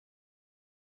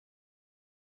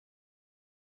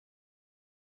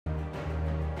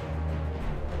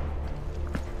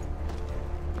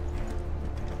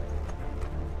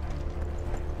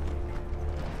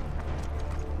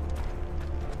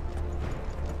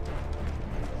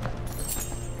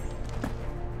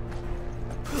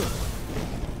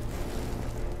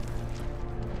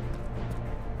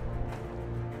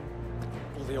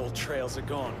trails are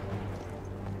gone.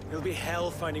 It'll be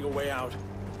hell finding a way out.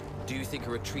 Do you think a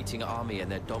retreating army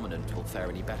and their dominant will fare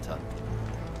any better?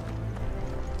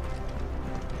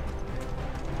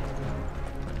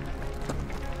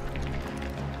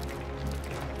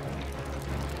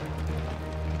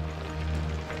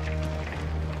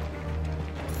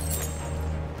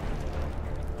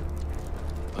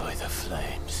 By the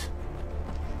flames.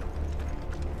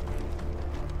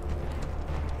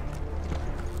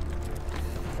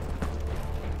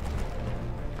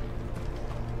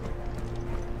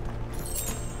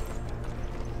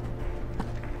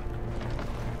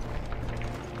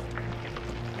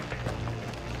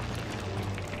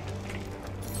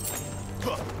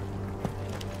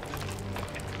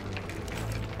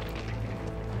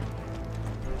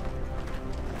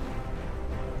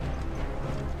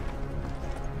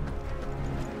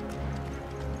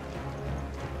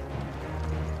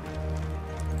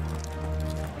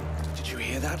 Did you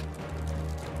hear that?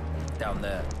 Down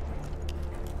there.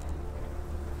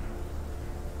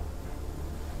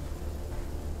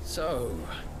 So,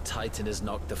 Titan has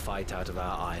knocked the fight out of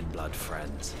our Ironblood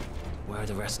friends. Where are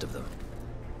the rest of them?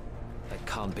 That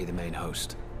can't be the main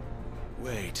host.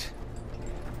 Wait.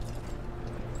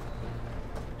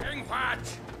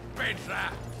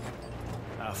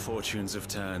 Our fortunes have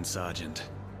turned, Sergeant.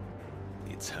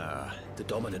 It's her. The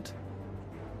dominant?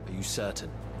 Are you certain?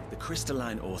 The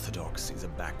Crystalline Orthodox is a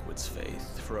backwards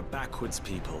faith for a backwards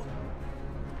people.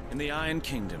 In the Iron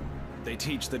Kingdom, they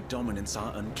teach that dominants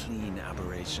are unclean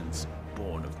aberrations,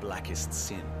 born of blackest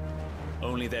sin.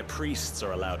 Only their priests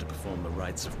are allowed to perform the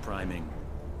rites of priming.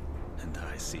 And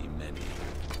I see many.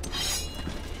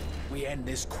 We end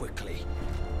this quickly.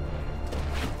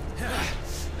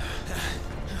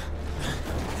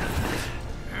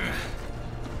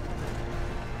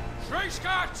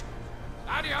 Schreiskart!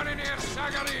 Adion in hier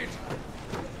Sagarid!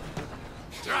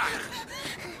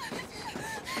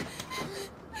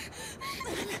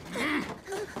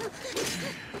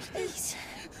 Please.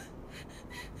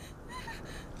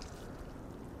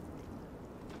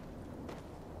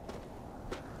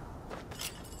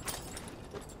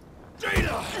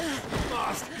 Data!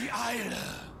 Must be Eile!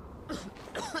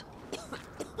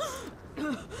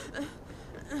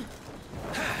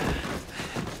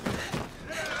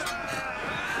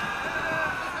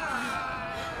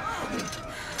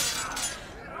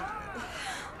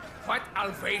 What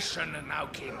Alvation now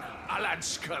kin Alad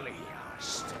Scully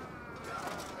asked.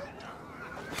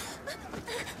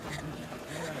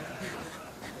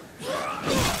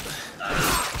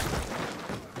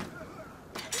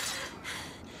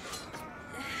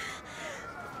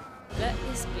 Let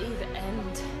this be the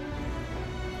end.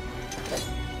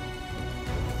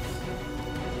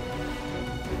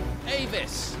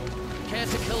 Avis! Care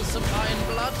to kill some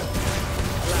Ironblood?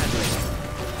 Gladly.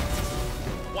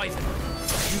 Wyvern,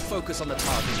 you focus on the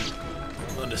target.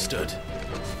 Understood.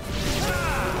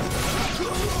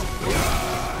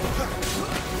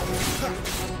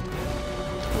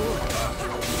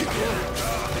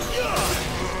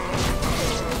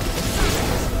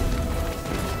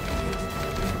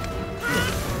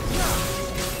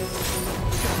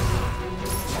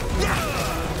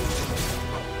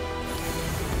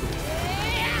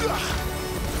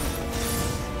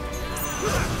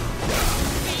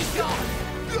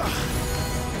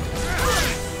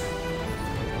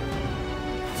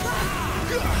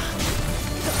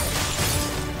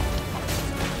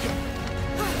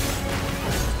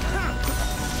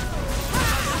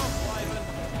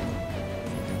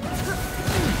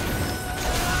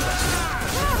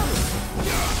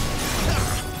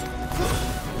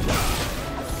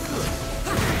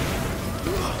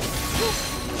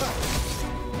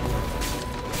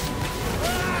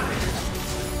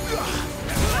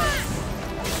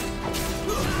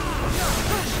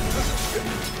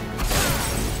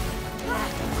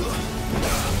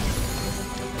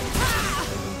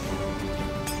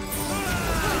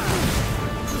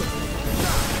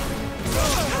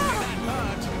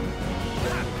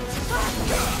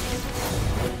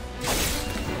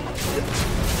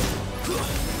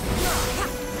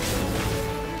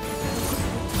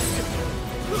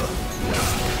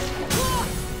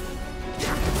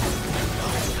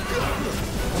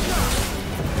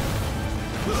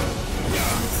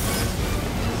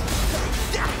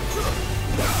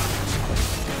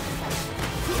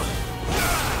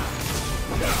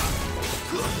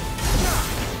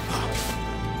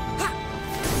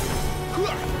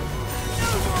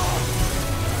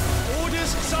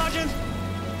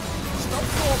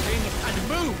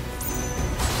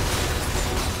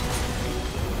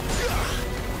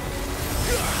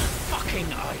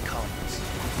 Fucking icons.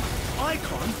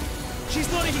 Icon? She's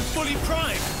not even fully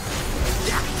primed!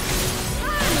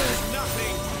 There's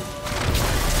nothing!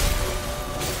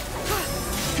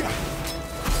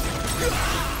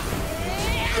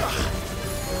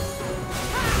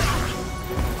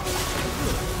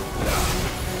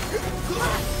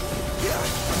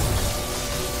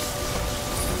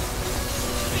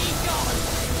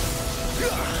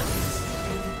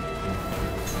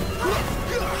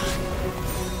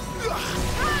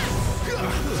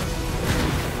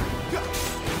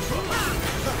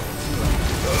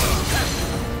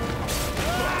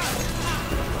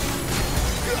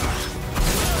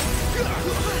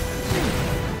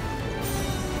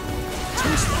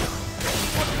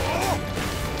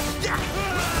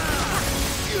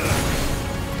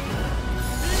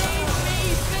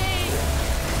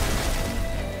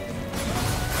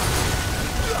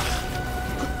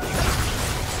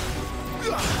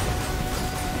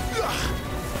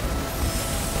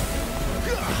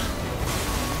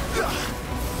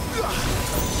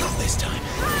 Not this time.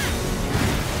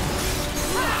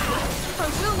 I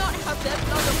will not have their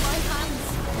blood on my hands.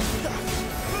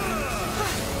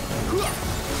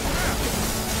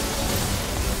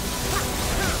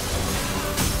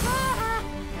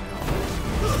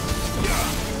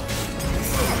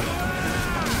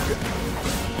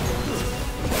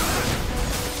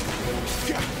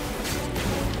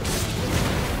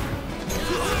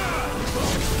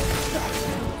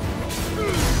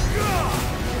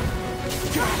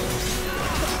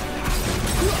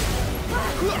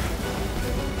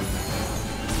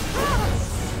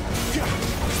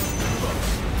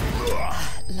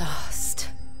 At last.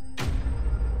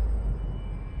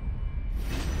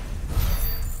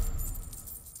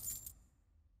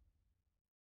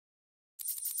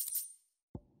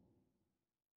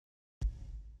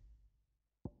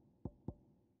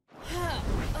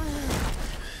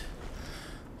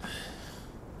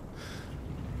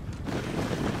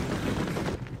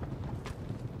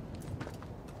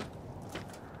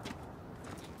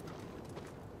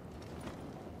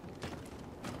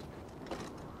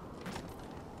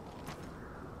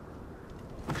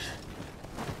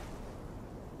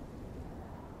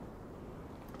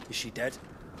 Is she dead?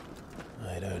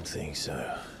 I don't think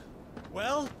so.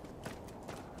 Well?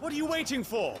 What are you waiting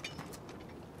for?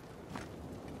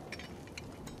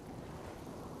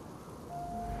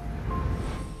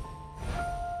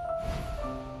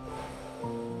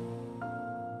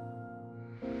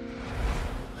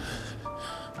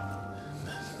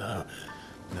 No,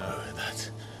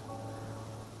 that's...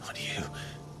 not you.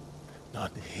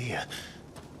 Not here.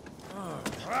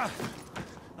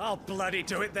 I'll bloody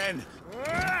do it then.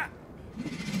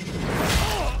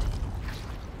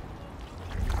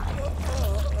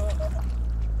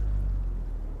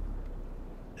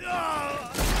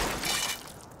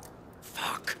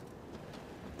 Fuck.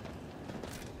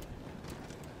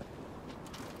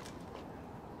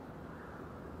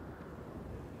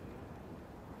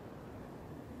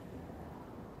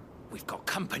 We've got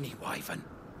company, Wyvern.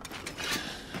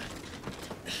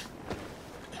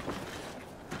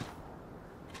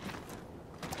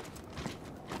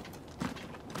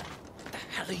 What the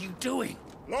hell are you doing?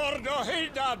 Lord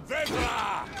Ohilda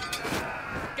Vedra!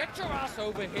 Get your ass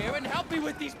over here and help me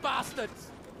with these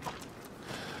bastards!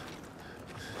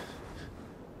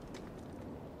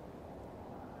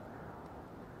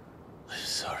 I'm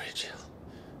sorry, Jill.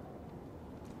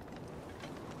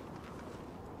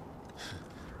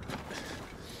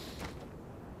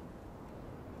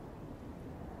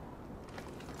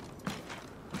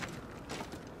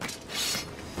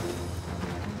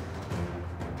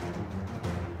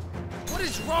 What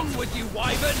is wrong with you,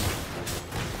 Wyvern?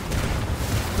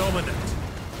 Dominant.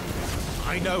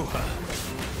 I know her.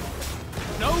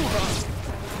 Know her?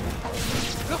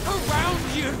 Look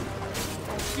around you!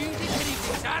 You didn't eat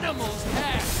these animals'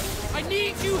 hair! I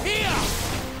need you here!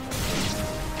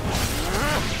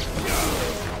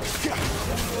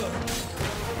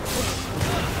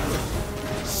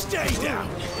 Stay down!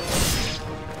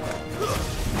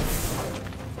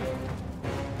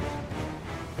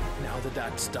 Now that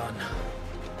that's done,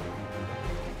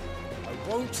 I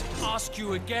won't ask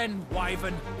you again,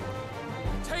 Wyvern.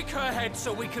 Take her head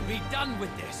so we can be done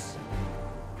with this.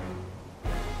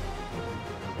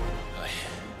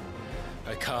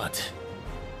 I can't.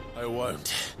 I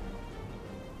won't.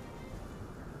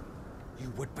 You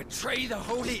would betray the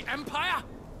Holy Empire?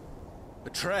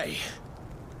 Betray?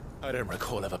 I don't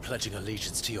recall ever pledging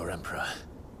allegiance to your Emperor.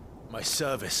 My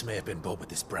service may have been bought with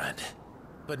this brand,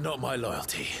 but not my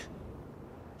loyalty.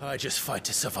 I just fight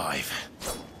to survive.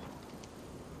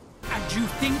 And you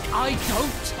think I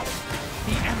don't?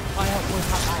 The Empire will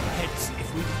have our heads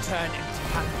if we return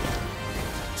empty-handed.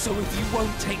 So if you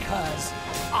won't take hers,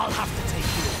 I'll have to take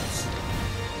yours.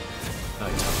 I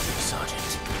told you,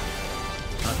 Sergeant.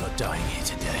 I'm not dying here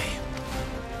today.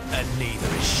 And neither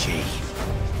is she.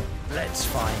 Let's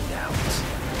find out.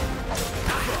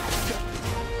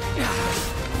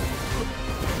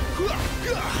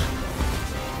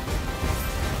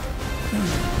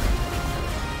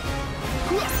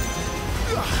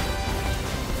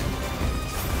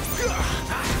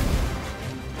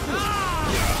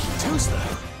 Too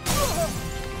slow.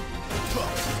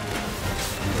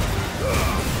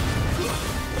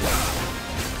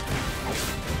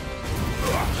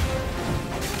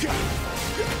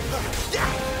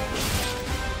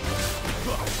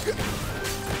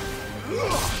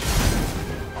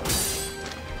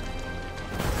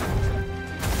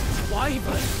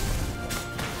 Wyvern!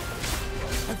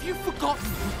 Have you forgotten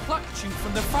who plucked you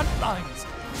from the front lines?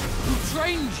 Who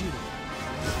trained you?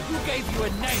 Who gave you a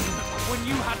name when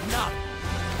you had none?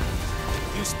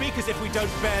 You speak as if we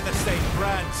don't bear the same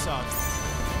brand, son.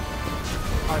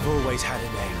 I've always had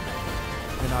a name,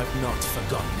 and I've not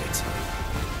forgotten it.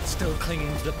 Still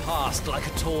clinging to the past like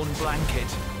a torn blanket.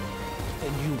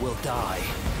 Then you will die,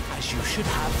 as you should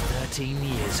have 13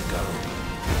 years ago.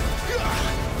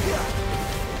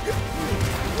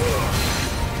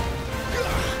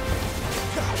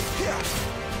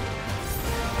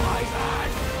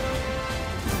 Wyvern!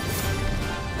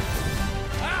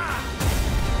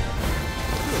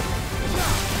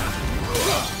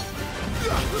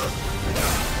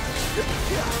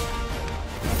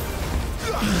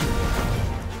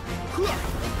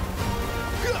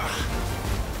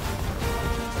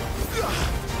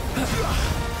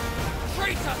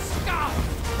 Traitor scum!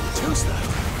 Too slow.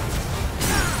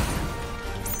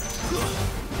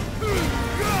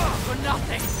 For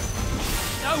nothing!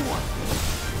 No one!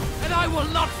 And I will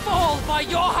not fall by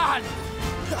your hand!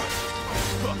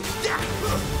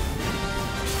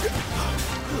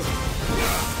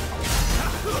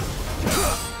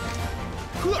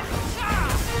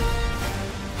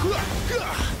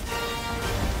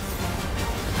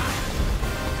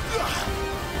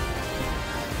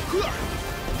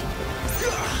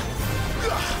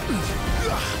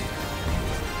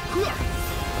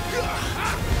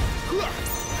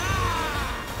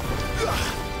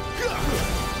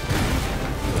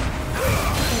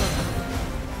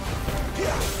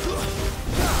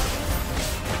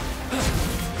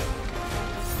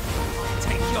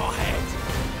 Take your head!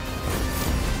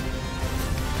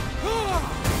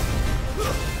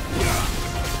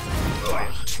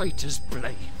 Traitor's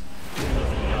blade!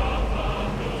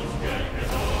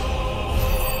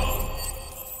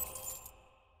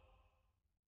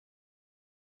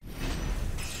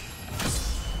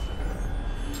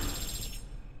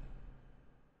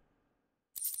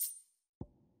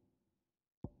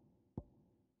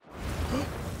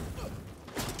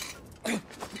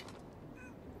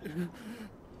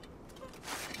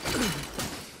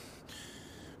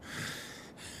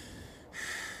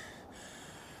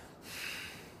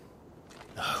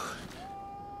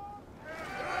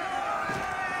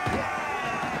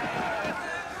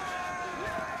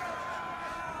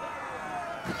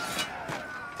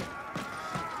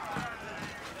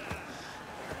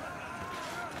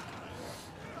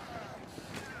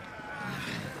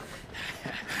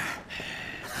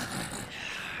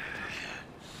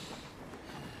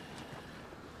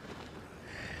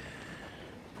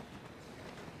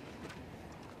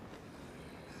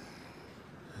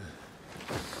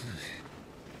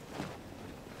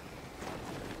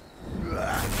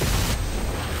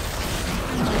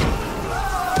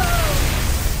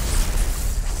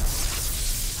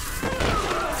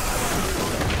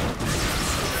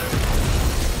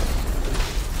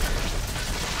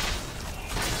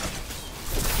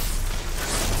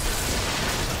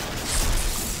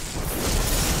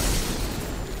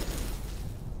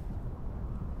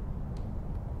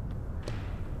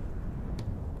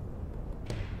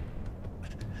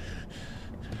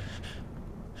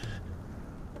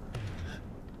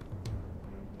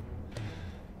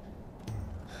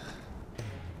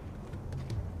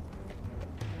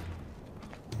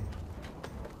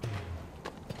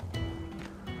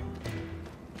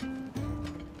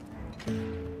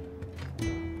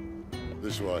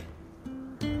 This way.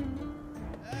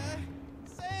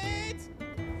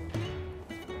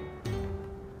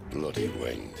 Bloody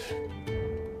wind.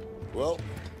 Well,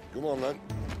 come on then.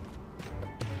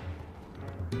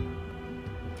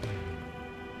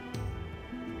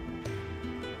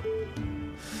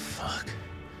 Fuck.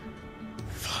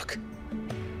 Fuck.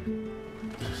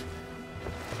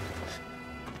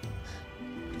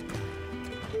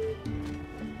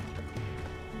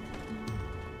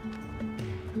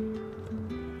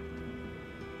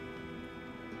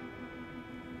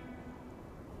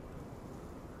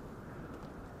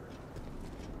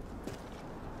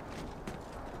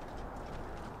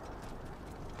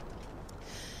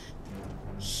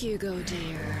 Hugo,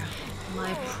 dear.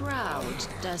 My proud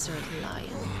desert lion.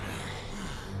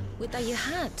 Would that you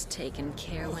had taken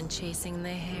care when chasing the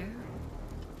hare.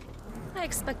 I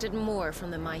expected more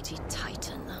from the mighty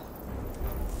Titan.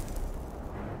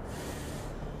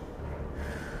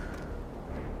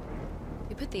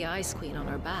 You put the Ice Queen on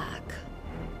her back.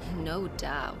 No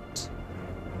doubt.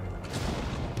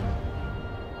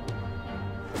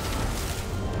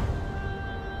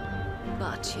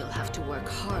 But you'll have to work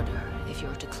harder if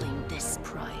you're to claim this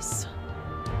prize.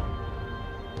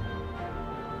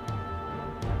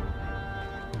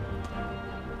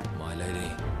 My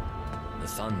lady, the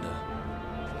thunder.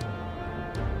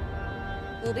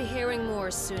 We'll be hearing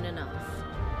more soon enough.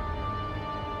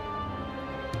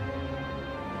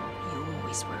 You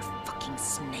always were a fucking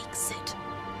snake, Sid.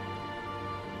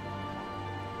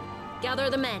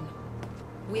 Gather the men.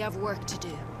 We have work to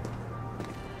do.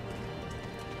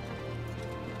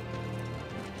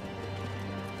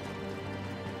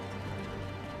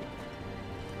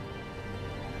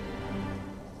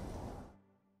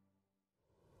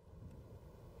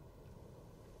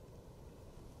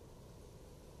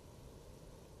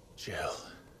 Jill,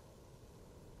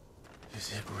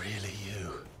 is it really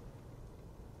you?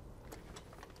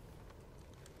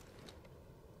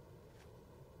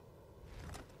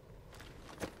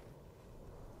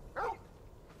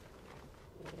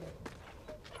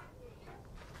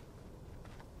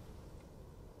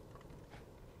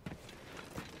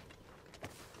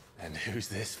 And who's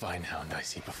this fine hound I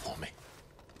see before me?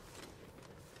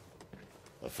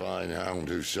 A fine hound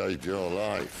who saved your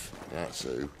life, that's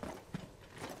who.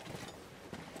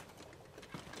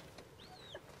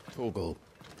 Torgal.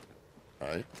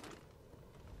 Aye?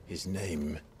 His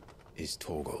name is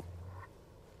Torgal.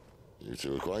 You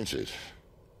two acquainted?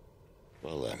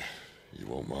 Well then, you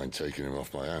won't mind taking him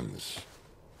off my hands.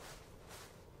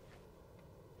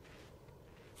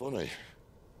 Funny.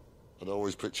 I'd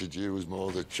always pictured you as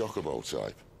more the chocobo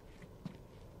type.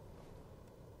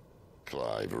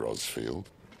 Clive Rosfield.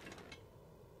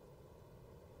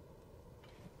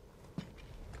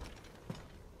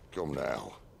 Come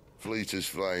now. Fleet as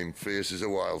flame, fierce as a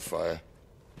wildfire.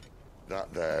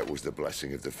 That there was the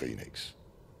blessing of the Phoenix.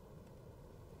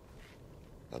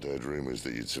 I'd heard rumors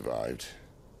that you'd survived,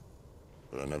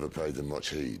 but I never paid them much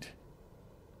heed.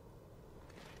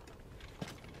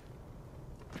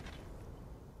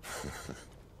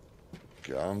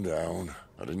 Calm down.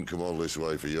 I didn't come all this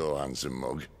way for your handsome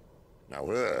mug. Now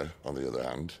her, on the other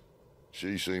hand,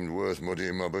 she seemed worth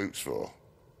muddying my boots for.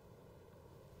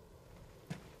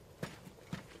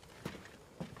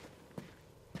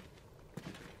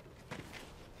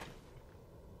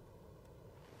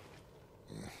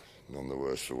 None the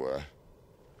worse for wear.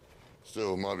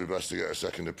 Still, might be best to get a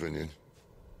second opinion.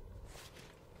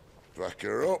 Back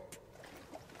her up.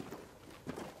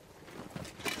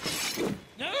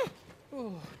 No?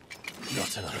 Oh.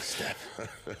 Not another step.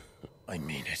 I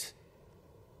mean it.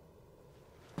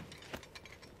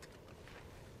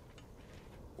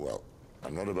 Well,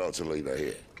 I'm not about to leave her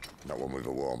here. Not one with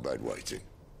a warm bed waiting.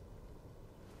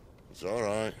 It's all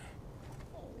right.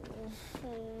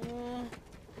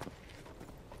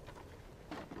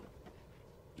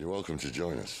 You're welcome to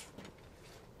join us.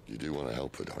 You do want to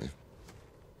help her, don't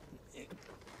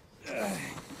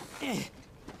you?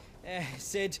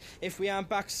 Sid, if we aren't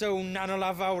back soon, Nan'll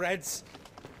have our heads.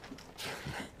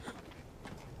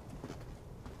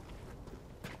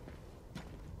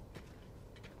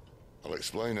 I'll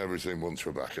explain everything once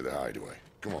we're back at the hideaway.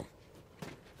 Come on.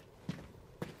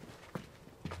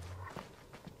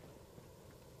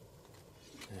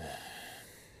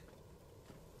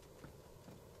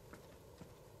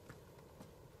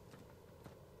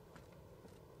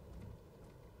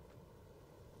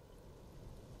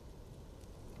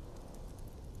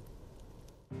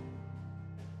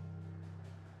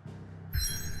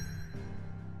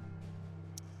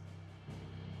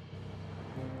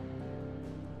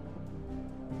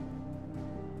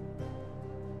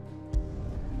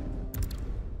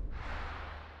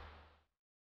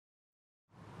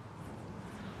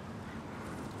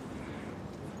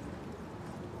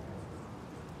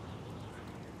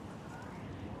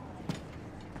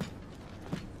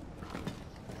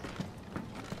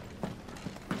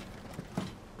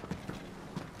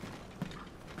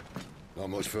 Not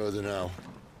much further now.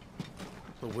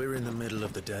 But we're in the middle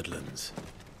of the Deadlands.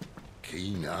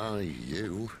 Keen eye,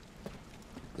 you.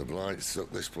 The blight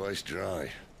sucked this place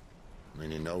dry.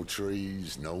 Meaning no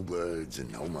trees, no birds,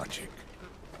 and no magic.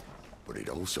 But it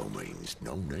also means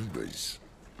no neighbors.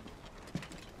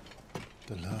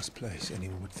 The last place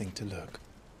anyone would think to look.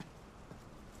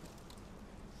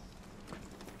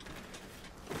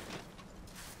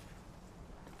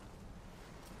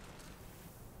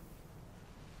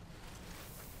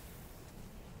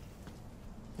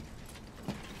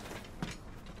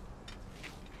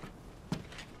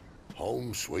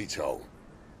 Home sweet home.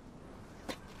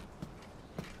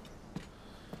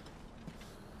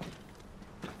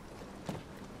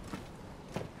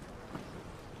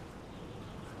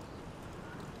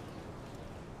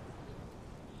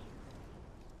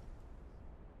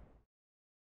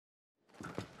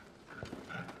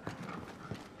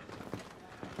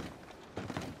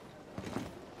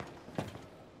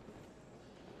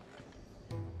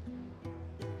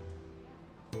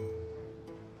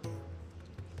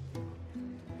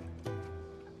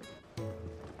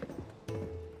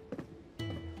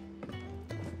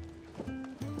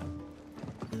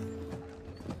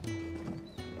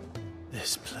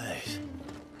 This place.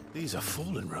 These are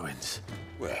fallen ruins.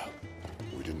 Well,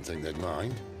 we didn't think they'd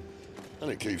mind. And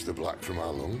it keeps the black from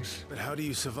our lungs. But how do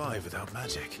you survive without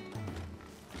magic?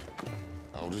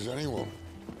 How does anyone?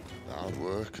 Hard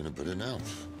work and a bit of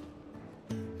nerve.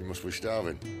 You must be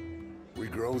starving. We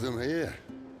grow them here,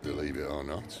 believe it or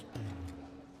not.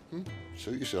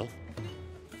 Suit yourself.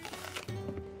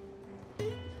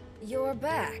 You're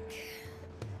back.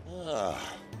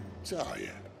 Ah,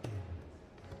 Talia.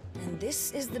 And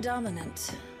this is the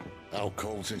Dominant. How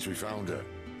cold since we found her.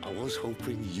 I was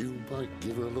hoping you might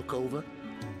give her a look over.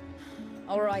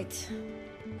 All right.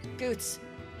 Goots,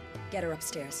 get her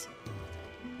upstairs.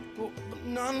 Well,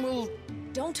 none will...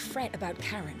 Don't fret about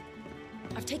Karen.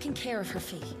 I've taken care of her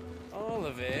fee. All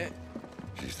of it?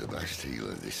 She's the best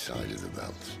healer this side of the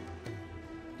belt.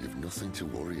 You've nothing to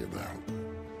worry about.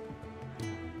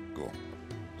 Go on,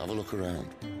 have a look around.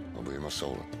 I'll be in my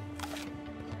solar.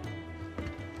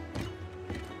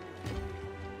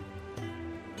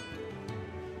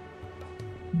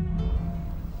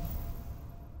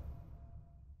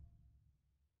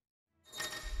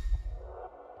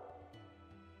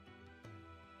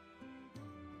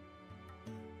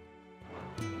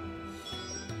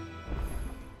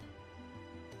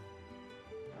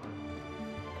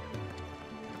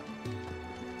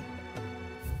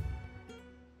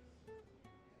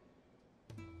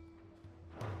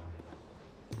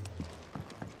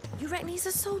 You reckon he's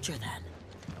a soldier, then?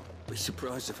 Be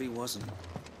surprised if he wasn't.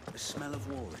 The smell of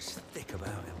war is thick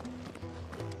about him.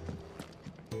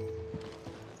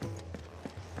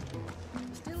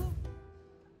 Still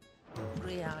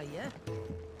hungry, are you?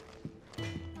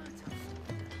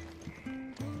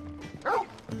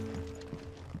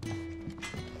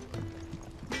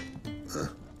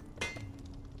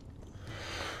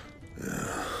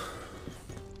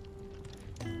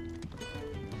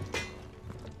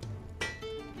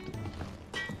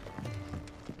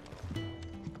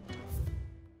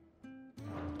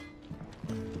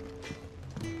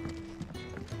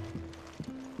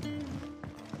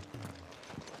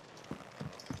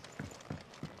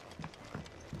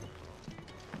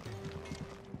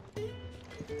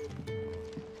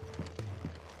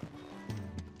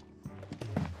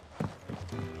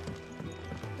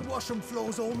 Washroom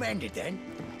floor's all mended then?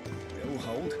 It'll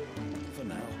hold, for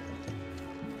now.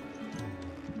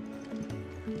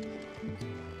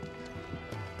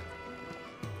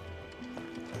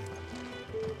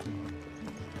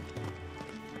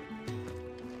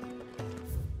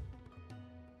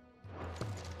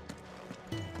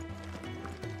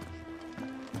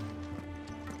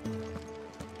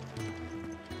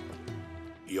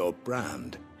 Your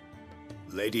brand.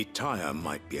 Lady Tyre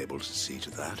might be able to see to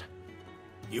that.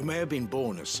 You may have been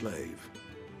born a slave,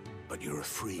 but you're a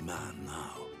free man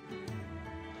now.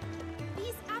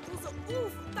 These apples are all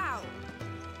foul.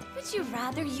 Would you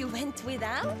rather you went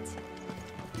without?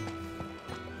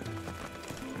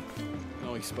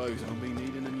 I suppose I'll be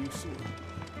needing a new sword.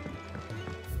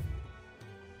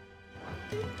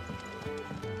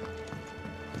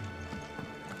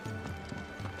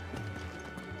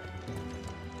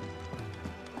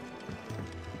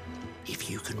 If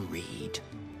you can read,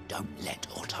 don't let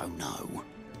Otto know.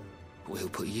 We'll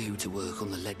put you to work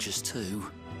on the ledgers too.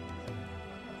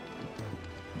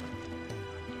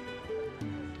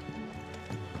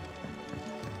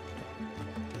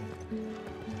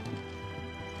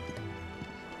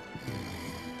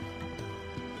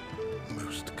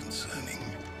 Most concerning.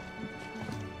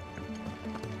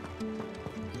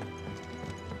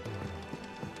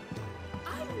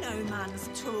 I'm no man's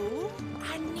tool,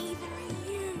 and neither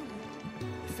are you.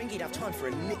 I think he'd have time for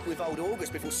a nip with old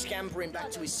August before scampering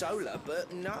back to his solar,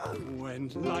 but no. When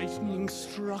lightning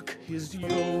struck, his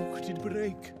yoke did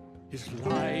break, his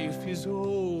life his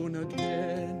own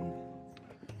again.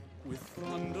 With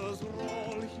thunder's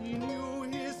roll, he knew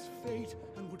his fate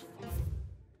and would fight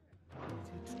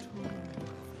it too.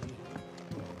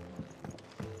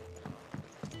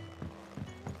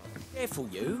 Careful,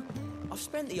 you. I've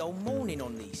spent the whole morning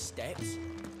on these steps.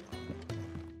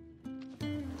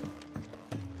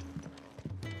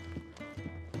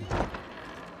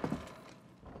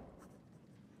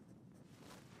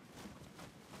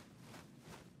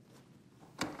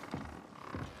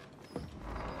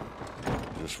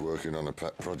 Just working on a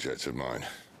pet project of mine.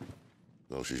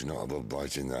 Though she's not above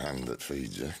biting the hand that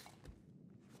feeds her.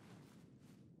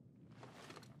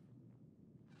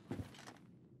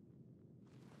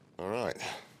 All right.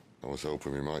 I was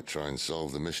hoping we might try and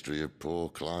solve the mystery of poor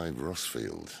Clive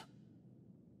Rossfield.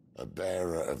 A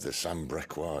bearer of the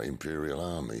Sambrequois Imperial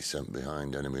Army sent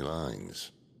behind enemy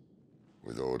lines.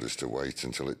 With orders to wait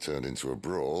until it turned into a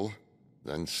brawl,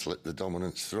 then slit the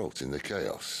dominant's throat in the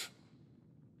chaos.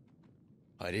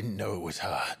 I didn't know it was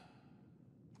her.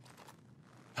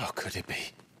 How could it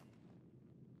be?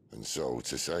 And so,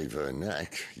 to save her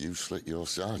neck, you slit your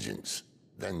sergeants,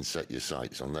 then set your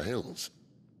sights on the hills.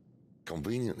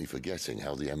 Conveniently forgetting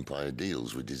how the Empire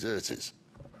deals with deserters.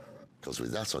 Because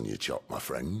with that on your chop, my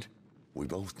friend, we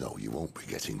both know you won't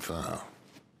be getting far.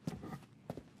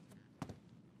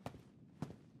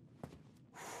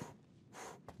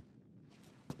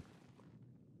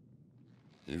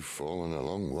 You've fallen a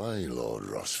long way, Lord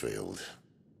Rossfield.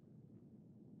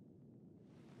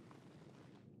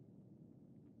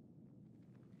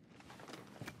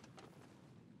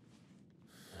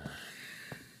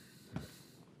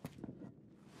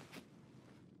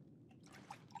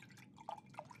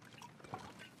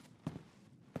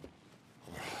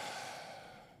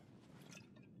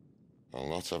 I'll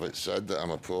not have it said that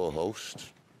I'm a poor host.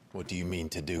 What do you mean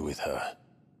to do with her?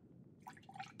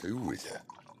 Do with her?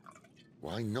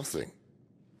 Why, nothing.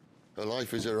 Her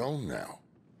life is her own now.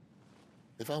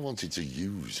 If I wanted to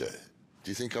use her, do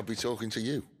you think I'd be talking to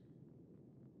you?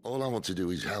 All I want to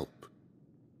do is help.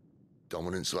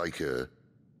 Dominants like her,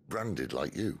 branded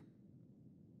like you.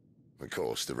 Of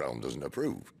course, the realm doesn't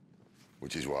approve,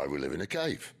 which is why we live in a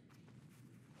cave.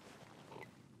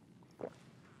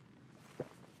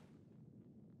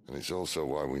 And it's also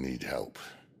why we need help.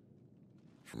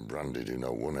 From branded who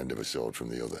know one end of a sword from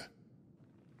the other.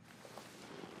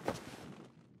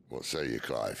 What say you,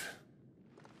 Clive?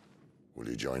 Will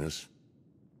you join us?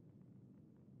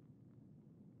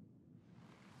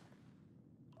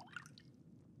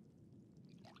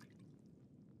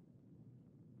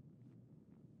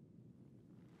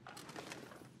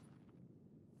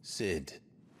 Sid,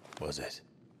 was it?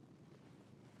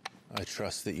 I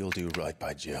trust that you'll do right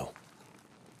by Jill.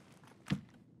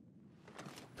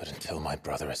 But until my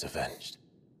brother is avenged,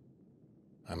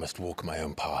 I must walk my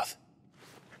own path.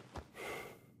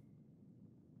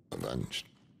 Avenged?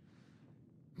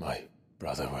 My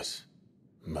brother was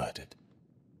murdered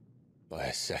by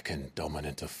a second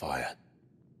dominant of fire.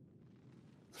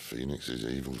 The Phoenix's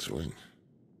evil twin.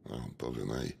 Oh, bugger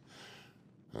me.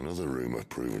 Another rumor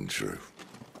proven true.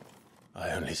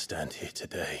 I only stand here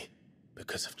today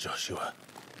because of Joshua.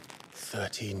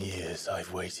 13 years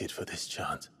I've waited for this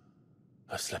chance.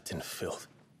 I've slept in filth,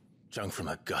 drunk from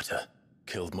a gutter,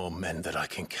 killed more men than I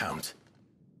can count.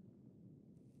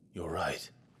 You're right.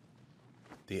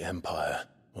 The Empire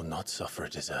will not suffer a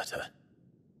deserter.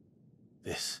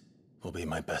 This will be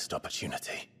my best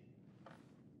opportunity.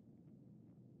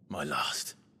 My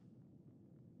last.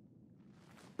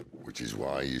 Which is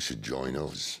why you should join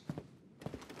us.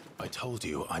 I told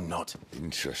you I'm not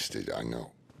interested, I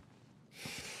know.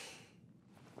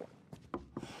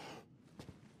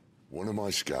 One of my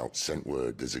scouts sent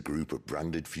word there's a group of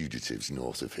branded fugitives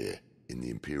north of here, in the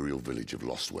Imperial village of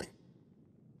Lostwing.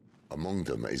 Among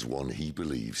them is one he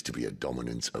believes to be a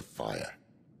dominant of fire.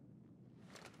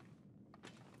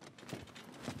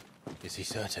 Is he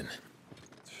certain?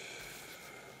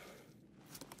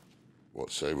 What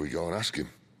say we go and ask him?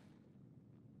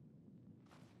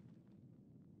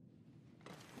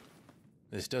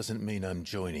 This doesn't mean I'm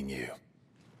joining you.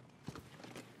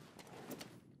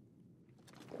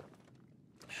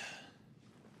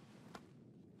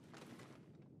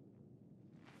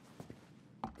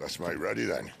 Let's make ready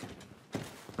then.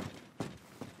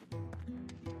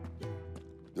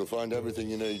 You'll find everything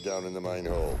you need down in the main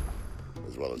hall,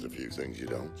 as well as a few things you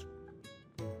don't.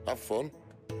 Have fun.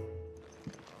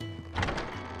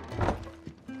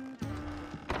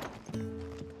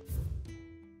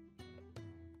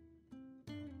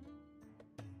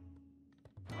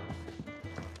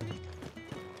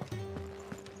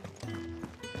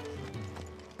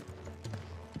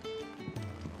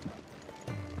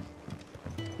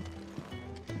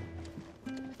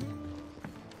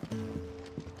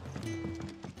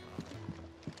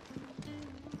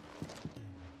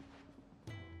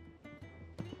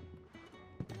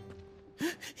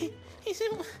 He's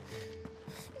in...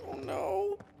 Oh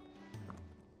no.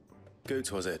 Goots,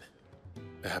 was it?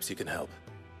 Perhaps you can help.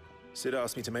 Sid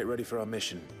asked me to make ready for our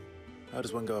mission. How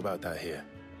does one go about that here?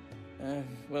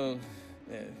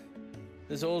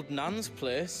 There's old Nan's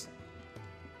place.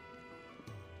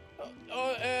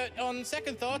 On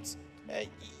second thoughts,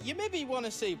 You maybe want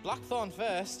to see Blackthorn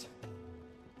first.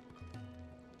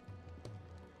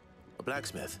 A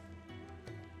blacksmith?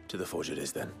 To the forge it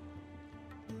is, then.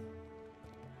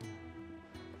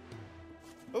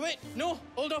 Oh, wait, no,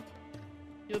 hold up.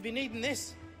 You'll be needing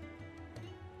this.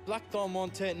 Blackthorn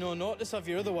won't take no notice of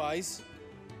you otherwise.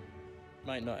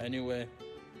 Might not anyway.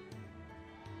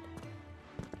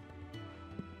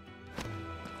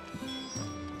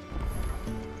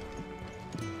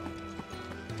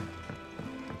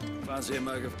 Fancy a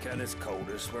mug of Kenneth's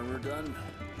coldest when we're done?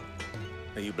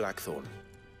 Are you Blackthorn?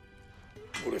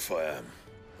 What if I am?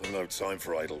 I've no time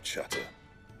for idle chatter.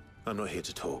 I'm not here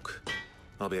to talk.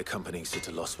 I'll be accompanying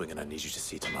Sitter Lostwing, and I need you to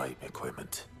see to my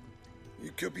equipment.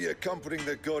 You could be accompanying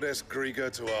the goddess Krieger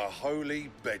to our holy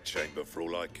bedchamber for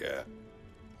all I care.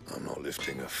 I'm not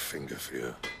lifting a finger for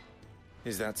you.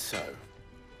 Is that so?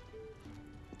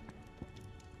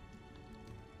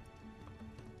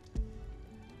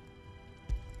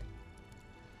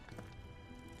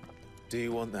 Do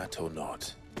you want that or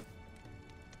not?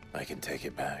 I can take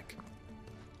it back.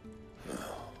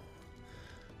 Oh,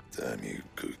 damn you,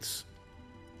 Goots.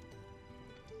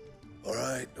 All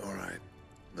right, all right.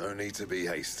 No need to be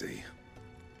hasty.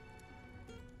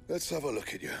 Let's have a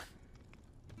look at you.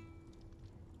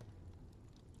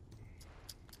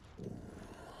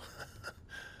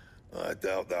 I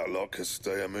doubt that lot could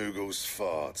stay a Moogle's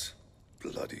fart.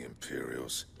 Bloody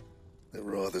Imperials. They'd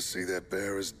rather see their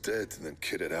bearers dead than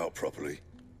kitted out properly.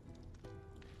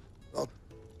 I'll...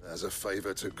 as a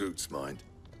favor to Goot's mind.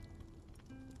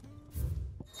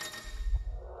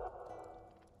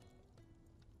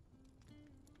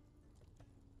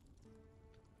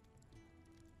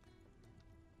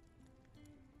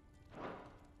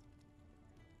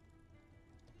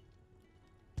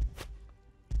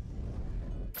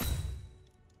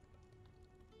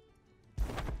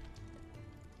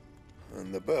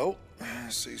 And the belt,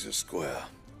 Caesar Square.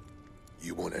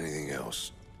 You want anything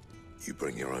else, you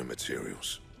bring your own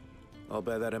materials. I'll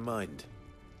bear that in mind.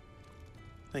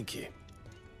 Thank you.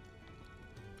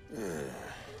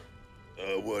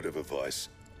 A word of advice.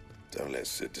 Don't let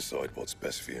Sid decide what's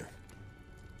best for you.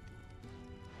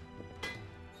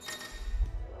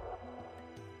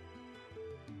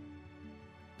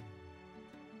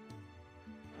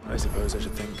 I suppose I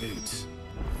should thank Goots.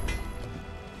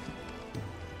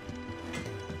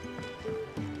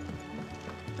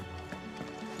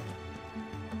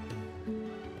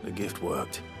 The gift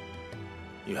worked.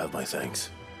 You have my thanks.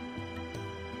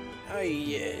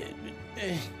 Yeah.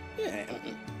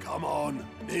 Come on,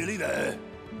 nearly there.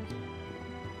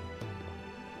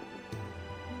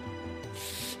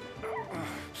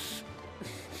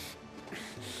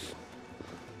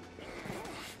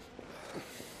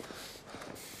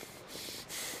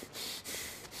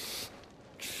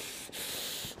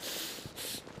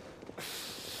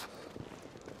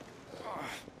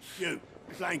 You,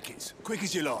 blankets, quick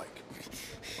as you like.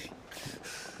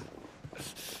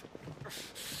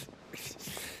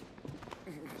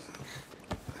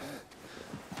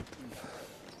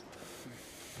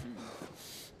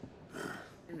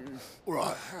 All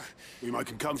right, we make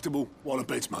them comfortable while the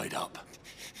bed's made up.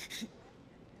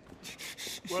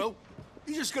 Well,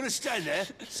 you're just gonna stand there?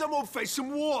 Someone fetch some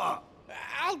water!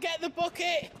 I'll get the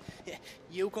bucket!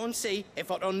 You go and see if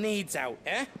Otto needs out,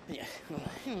 eh?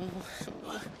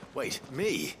 Wait,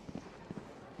 me?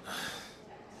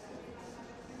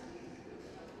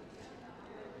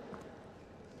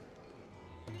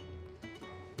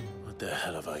 What the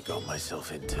hell have I got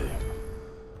myself into?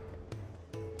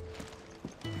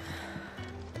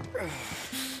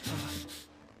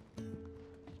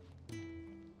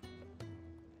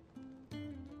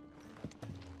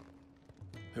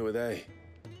 Who are they?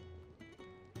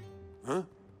 Huh?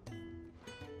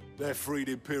 They're freed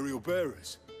Imperial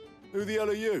bearers. Who the hell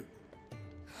are you?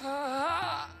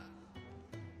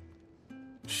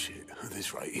 Shit, at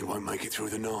this rate, he won't make it through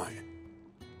the night.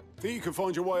 Think you can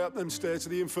find your way up them stairs to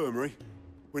the infirmary?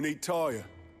 We need Tyre.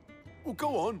 Well,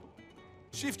 go on.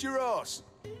 Shift your ass.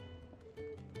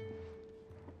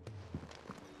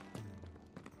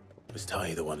 Was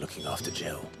Ty the one looking after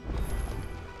Jill?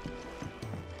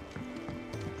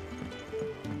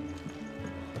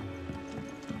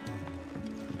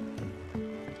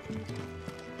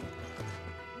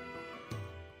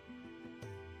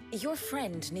 Your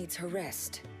friend needs her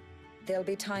rest. There'll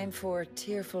be time for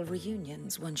tearful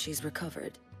reunions once she's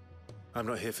recovered. I'm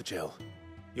not here for Jill.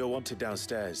 You're wanted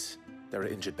downstairs. There are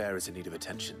injured bearers in need of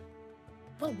attention.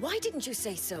 Well, why didn't you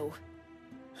say so?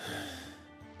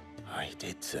 I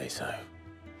did say so.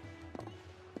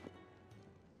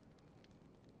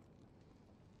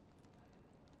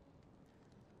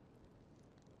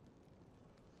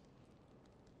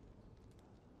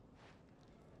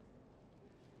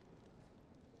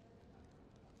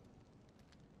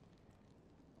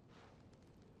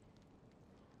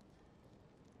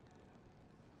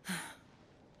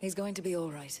 He's going to be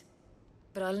all right.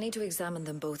 But I'll need to examine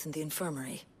them both in the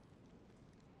infirmary.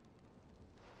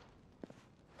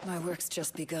 My work's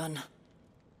just begun.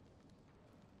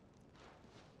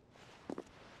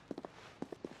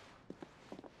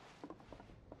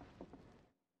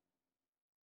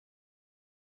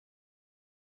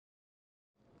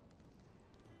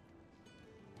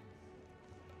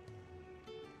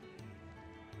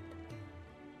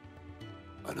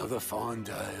 Another fine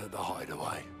day at the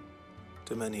hideaway.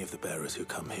 Do many of the bearers who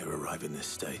come here arrive in this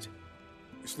state?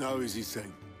 It's no easy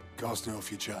thing, casting off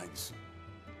your chains.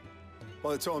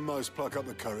 By the time most pluck up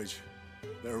the courage,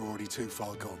 they're already too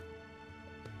far gone.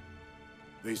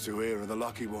 These two here are the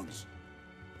lucky ones.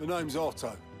 The name's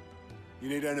Otto. You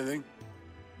need anything?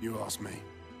 You ask me.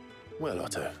 Well,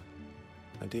 Otto,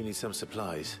 I do need some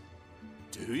supplies.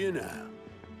 Do you now?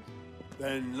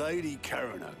 Then Lady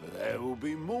Karen over there will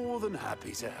be more than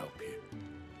happy to help you.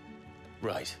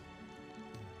 Right.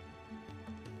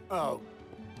 Oh.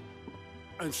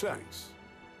 And thanks.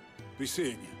 Be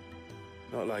seeing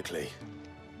you. Not likely.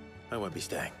 I won't be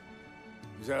staying.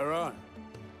 Is that right?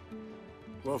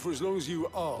 Well, for as long as you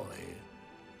are here,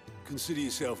 consider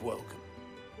yourself welcome.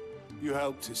 You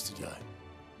helped us today,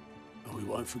 and we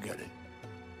won't forget it.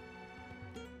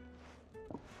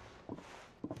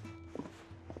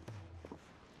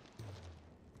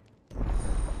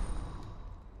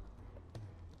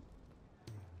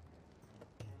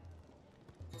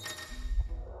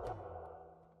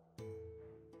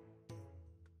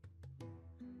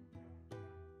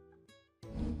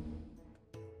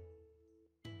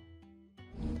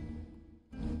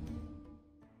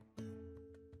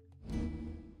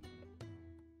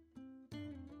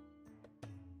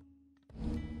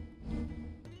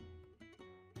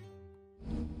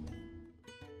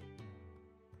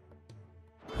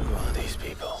 Who are these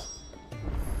people?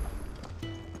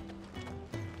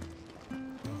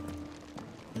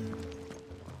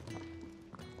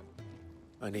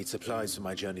 I need supplies for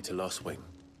my journey to Lostwing.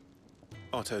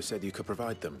 Otto said you could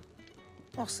provide them.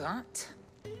 What's that?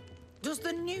 Does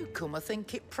the newcomer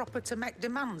think it proper to make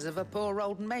demands of a poor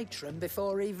old matron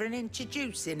before even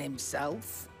introducing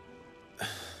himself?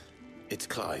 It's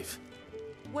Clive.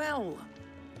 Well,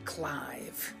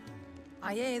 Clive,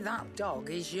 I hear that dog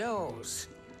is yours.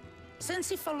 Since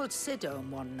he followed Sid home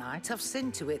one night, I've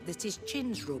seen to it that his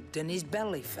chin's rubbed and his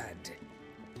belly fed.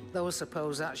 Though I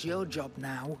suppose that's your job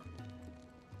now.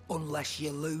 Unless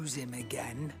you lose him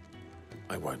again.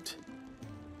 I won't.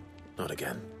 Not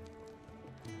again.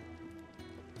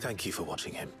 Thank you for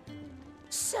watching him.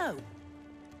 So,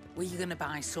 were you gonna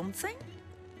buy something?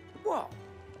 What?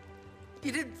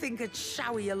 You didn't think I'd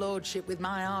shower your lordship with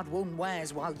my hard-won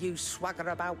wares while you swagger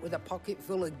about with a pocket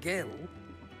full of gil?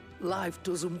 Life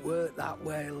doesn't work that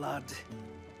way, lad.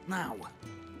 Now,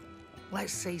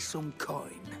 let's see some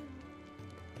coin.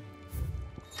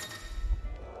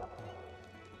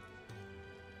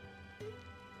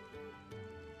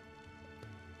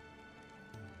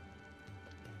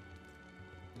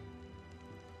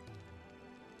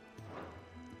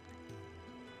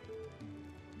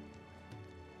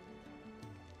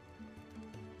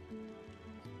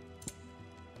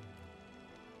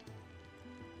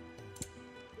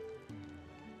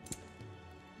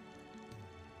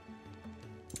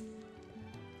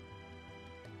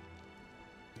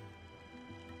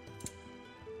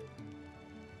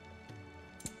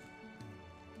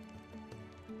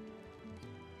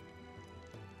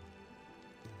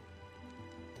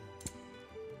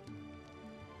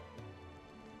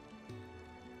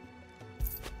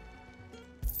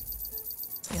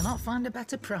 You'll not find a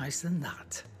better price than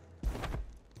that.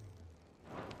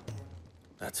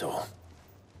 That's all.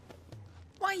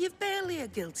 Why, you've barely a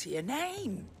gil to your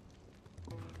name.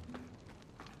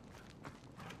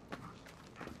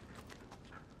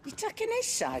 You're taking his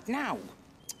side now.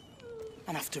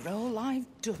 And after all I've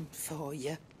done for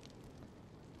you.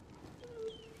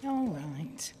 All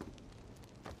right.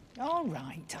 All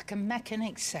right, I can make an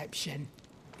exception.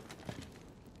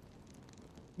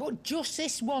 But just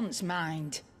this once,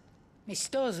 mind. My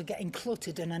stores are getting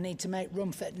cluttered and I need to make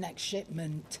room for the next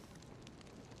shipment.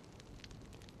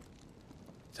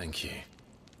 Thank you.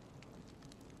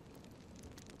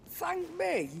 Thank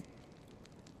me?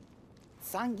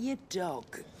 Thank your dog.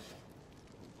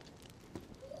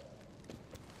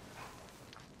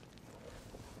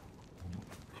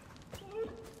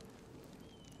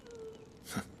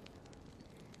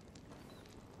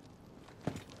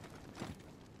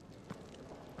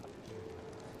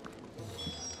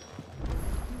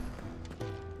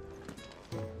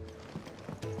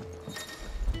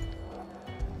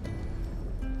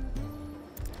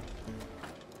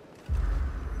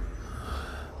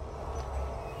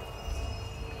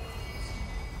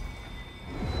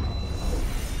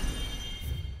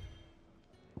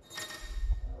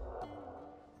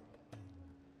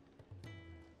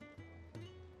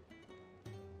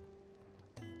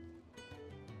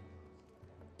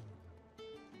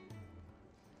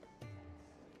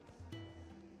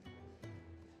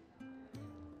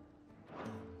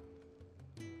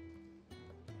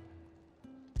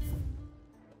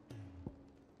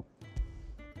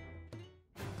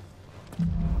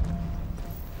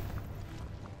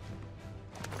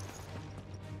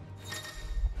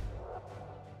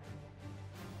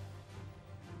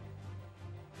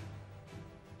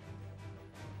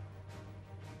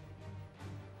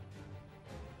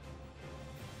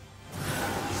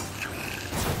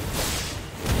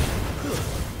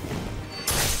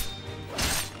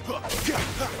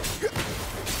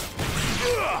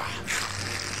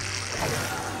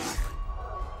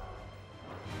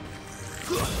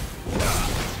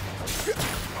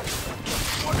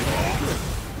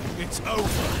 It's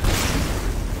over.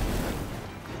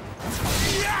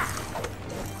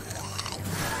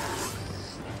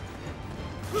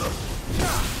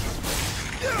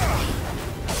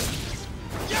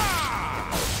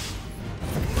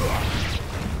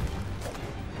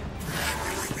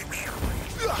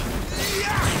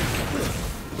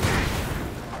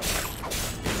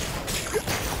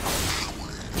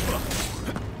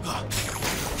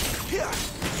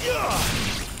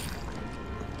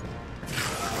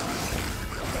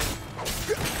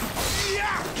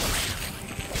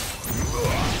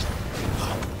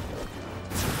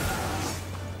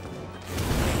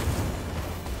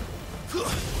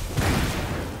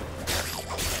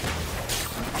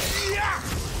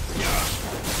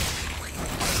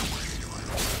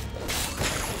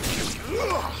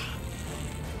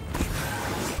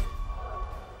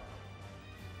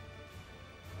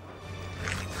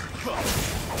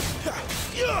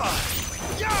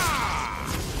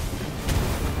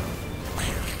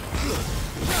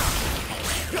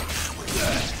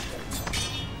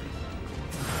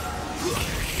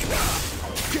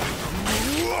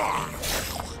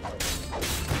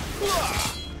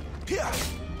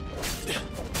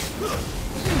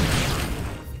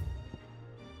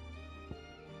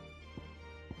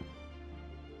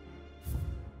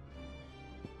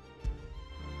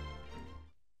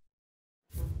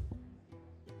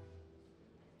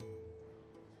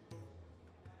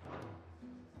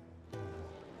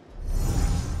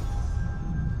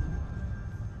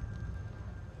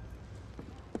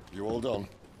 You all done?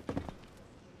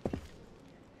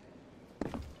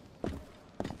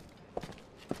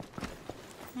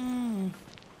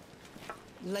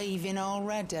 Leaving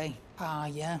already, are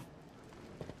ya?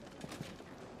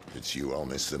 It's you I'll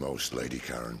miss the most, Lady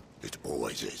Karen. It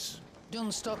always is.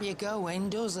 Don't stop you going,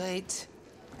 does it?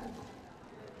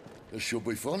 This should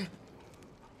be fun.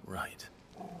 Right.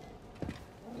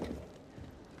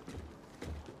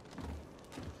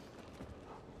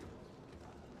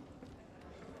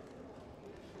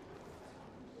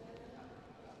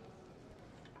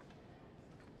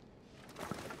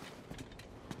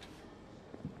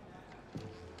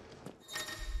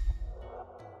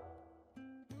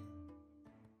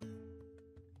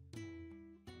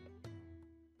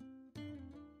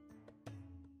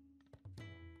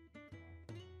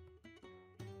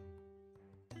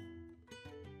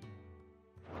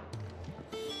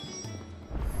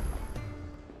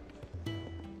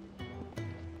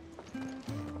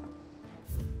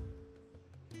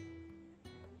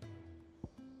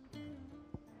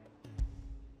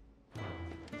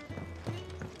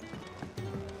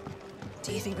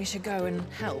 Do you think we should go and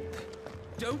help?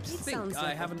 Don't think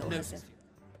I haven't noticed.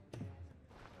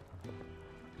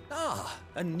 Ah,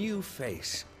 a new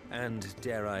face. And,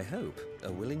 dare I hope,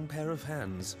 a willing pair of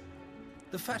hands.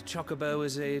 The fat chocobo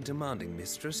is a demanding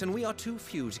mistress, and we are too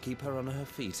few to keep her on her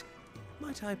feet.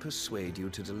 Might I persuade you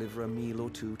to deliver a meal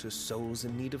or two to souls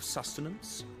in need of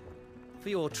sustenance? For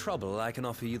your trouble, I can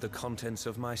offer you the contents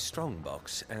of my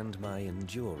strongbox and my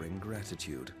enduring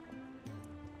gratitude.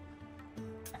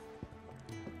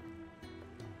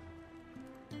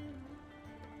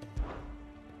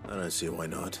 I don't see why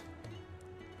not.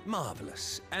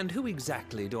 Marvelous. And who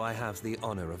exactly do I have the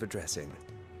honor of addressing?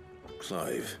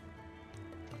 Clive.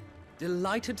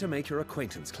 Delighted to make your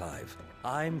acquaintance, Clive.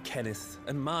 I'm Kenneth,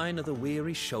 and mine are the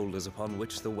weary shoulders upon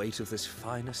which the weight of this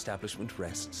fine establishment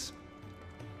rests.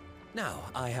 Now,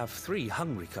 I have 3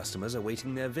 hungry customers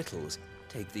awaiting their victuals.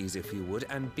 Take these if you would,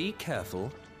 and be careful,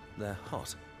 they're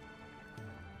hot.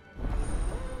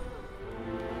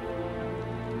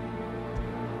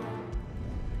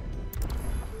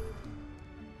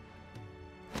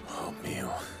 Oh,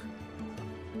 meal.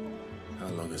 How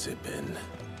long has it been?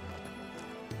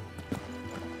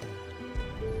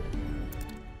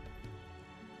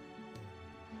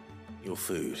 Your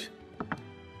food.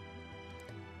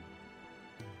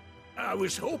 I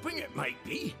was hoping it might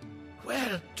be.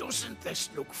 Well, doesn't this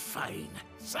look fine?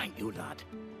 Thank you, lad.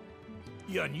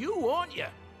 You're new, aren't you?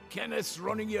 Kenneth's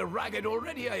running you ragged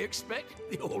already, I expect,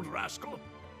 the old rascal.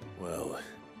 Well,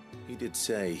 he did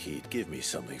say he'd give me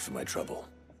something for my trouble.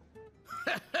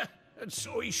 And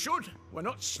so he should. We're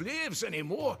not slaves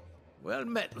anymore. Well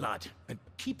met, lad, and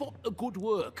keep up the good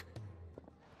work.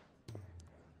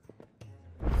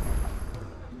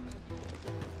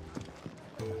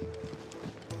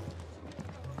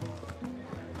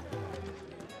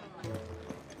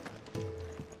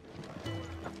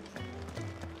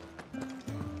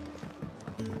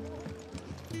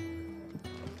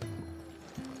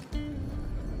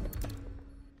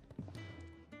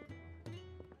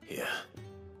 Here.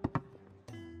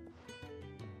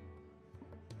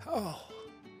 Oh,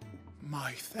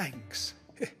 my thanks.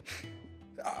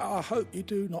 I hope you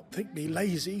do not think me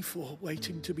lazy for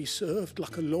waiting to be served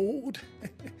like a lord.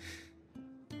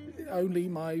 Only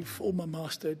my former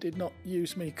master did not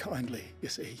use me kindly, you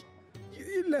see.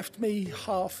 He left me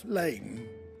half lame,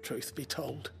 truth be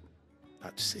told.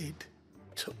 But Sid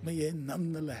took me in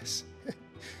nonetheless.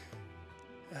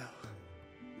 Well,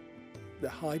 the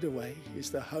Hideaway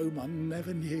is the home I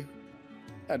never knew,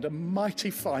 and a mighty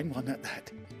fine one at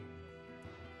that.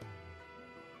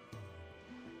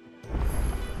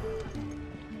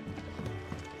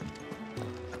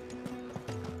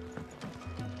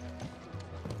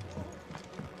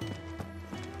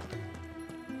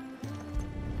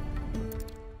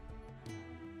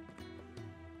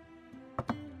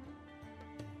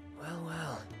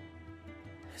 Well.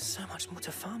 There's so much more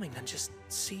to farming than just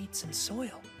seeds and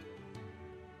soil.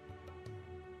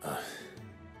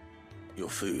 Your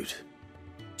food.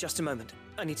 Just a moment.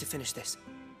 I need to finish this.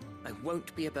 I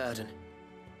won't be a burden.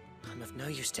 I'm of no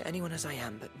use to anyone as I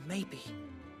am, but maybe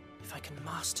if I can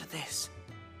master this.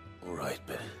 All right,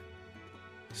 but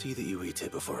see that you eat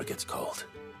it before it gets cold.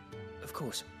 Of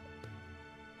course.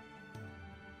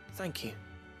 Thank you.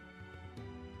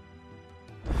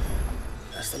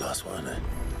 That's the last one.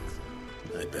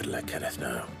 I'd better let Kenneth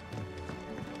know.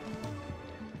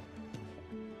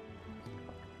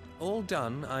 All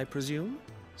done, I presume?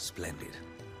 Splendid.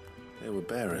 They were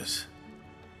bearers.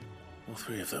 All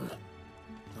three of them.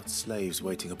 Not slaves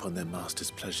waiting upon their master's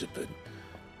pleasure, but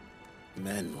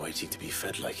men waiting to be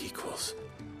fed like equals.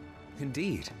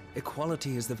 Indeed.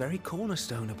 Equality is the very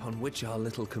cornerstone upon which our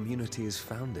little community is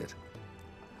founded.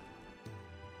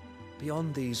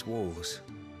 Beyond these walls,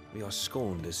 we are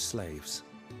scorned as slaves.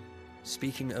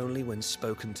 Speaking only when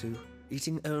spoken to,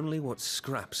 eating only what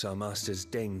scraps our masters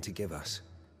deign to give us.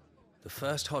 The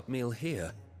first hot meal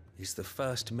here is the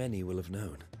first many will have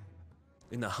known.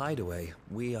 In the Hideaway,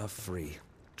 we are free.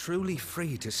 Truly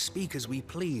free to speak as we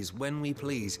please, when we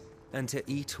please, and to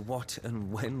eat what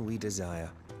and when we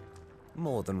desire.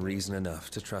 More than reason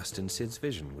enough to trust in Sid's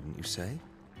vision, wouldn't you say?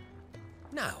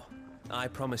 Now, I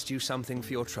promised you something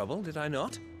for your trouble, did I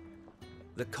not?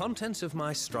 The contents of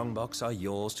my strongbox are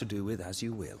yours to do with as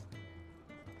you will.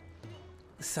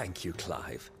 Thank you,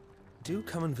 Clive. Do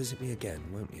come and visit me again,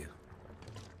 won't you?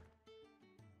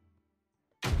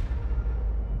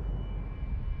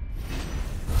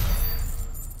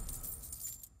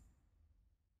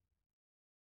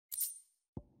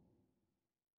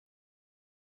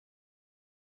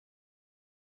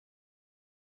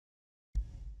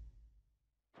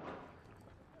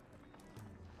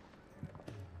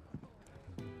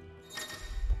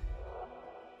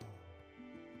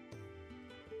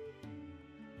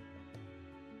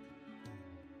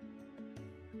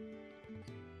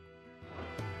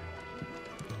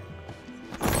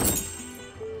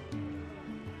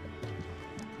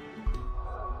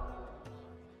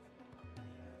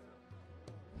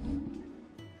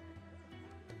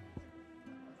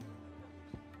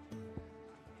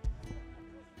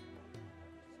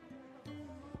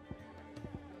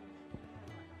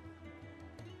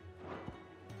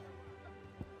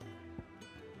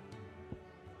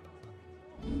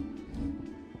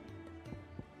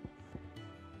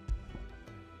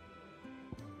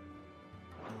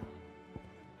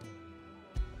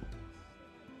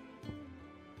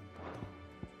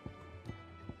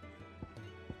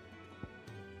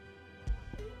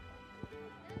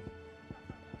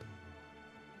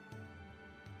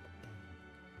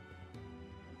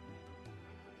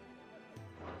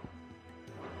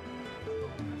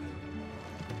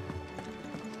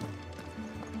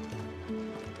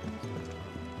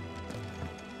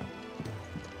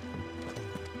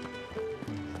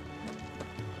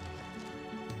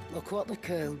 Look what the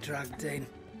curl dragged in.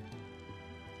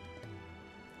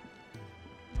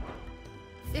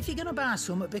 If you're gonna buy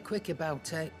something, be quick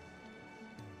about it.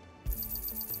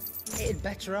 It'd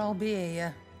better all be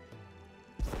here.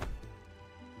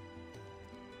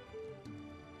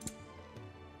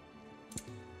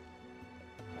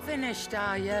 Finished,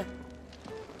 are you?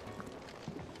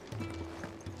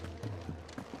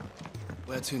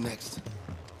 Where to next?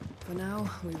 For now,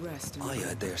 we rest. I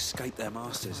heard they escaped their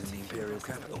masters in the Imperial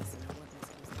capital.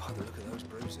 By the look of those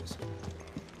bruises.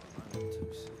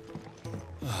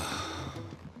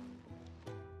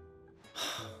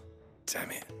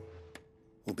 Damn it.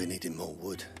 We'll be needing more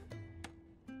wood.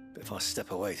 But if I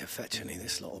step away to fetch any,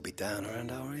 this lot will be down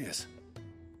around our ears.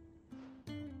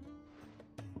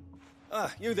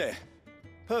 Ah, you there.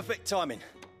 Perfect timing.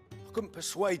 I couldn't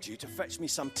persuade you to fetch me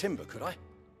some timber, could I?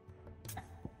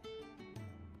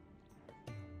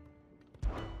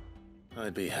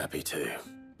 I'd be happy to.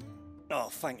 Oh,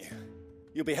 thank you.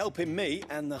 You'll be helping me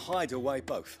and the hideaway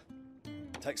both.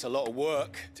 Takes a lot of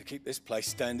work to keep this place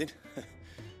standing.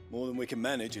 More than we can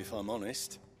manage, if I'm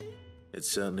honest. It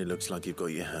certainly looks like you've got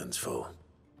your hands full.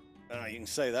 Ah, you can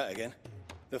say that again.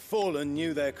 The Fallen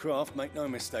knew their craft, make no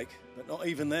mistake, but not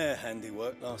even their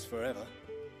handiwork lasts forever.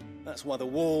 That's why the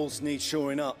walls need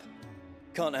shoring up.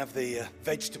 Can't have the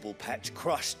vegetable patch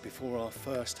crushed before our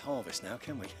first harvest now,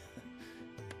 can we?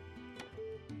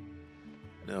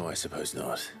 No, I suppose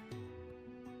not.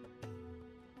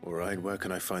 All right, where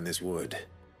can I find this wood?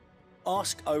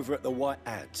 Ask over at the White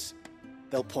Ads.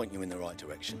 They'll point you in the right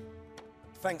direction.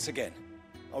 Thanks again.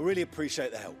 I really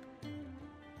appreciate the help.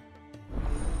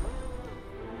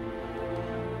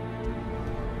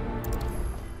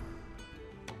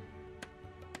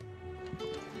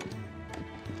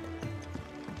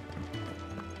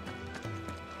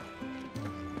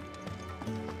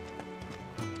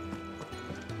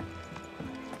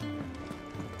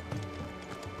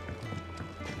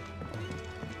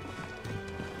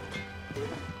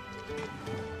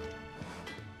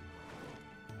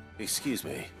 Excuse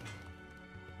me.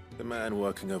 The man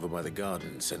working over by the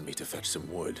garden sent me to fetch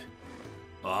some wood.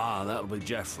 Ah, that'll be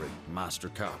Geoffrey, Master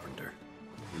Carpenter.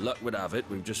 Luck would have it,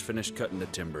 we've just finished cutting the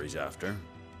timber he's after.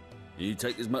 You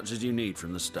take as much as you need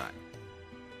from the stack.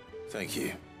 Thank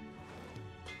you.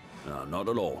 No, not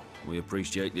at all. We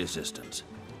appreciate the assistance.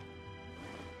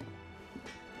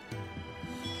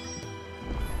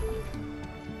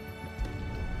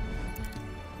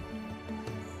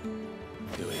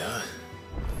 Here we are.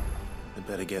 I'd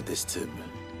better get this to...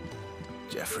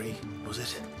 Geoffrey, was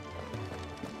it?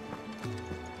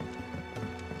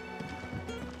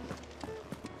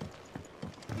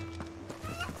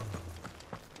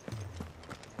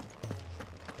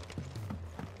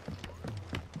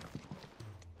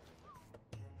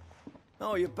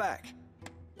 Oh, you're back.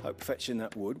 Hope fetching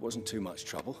that wood wasn't too much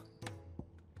trouble.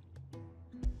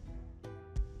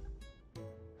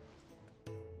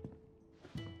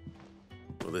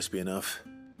 Will this be enough?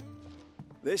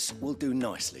 This will do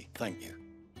nicely, thank you.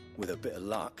 With a bit of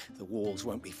luck, the walls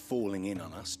won't be falling in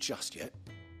on us just yet.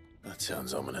 That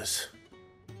sounds ominous.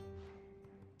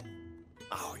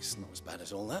 Oh, it's not as bad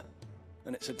as all that.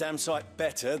 And it's a damn sight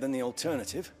better than the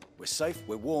alternative. We're safe,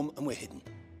 we're warm, and we're hidden.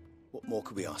 What more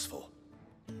could we ask for?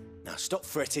 Now stop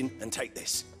fretting and take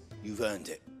this. You've earned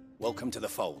it. Welcome to the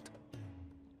fold.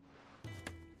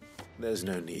 There's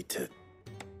no need to...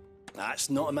 That's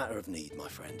not a matter of need, my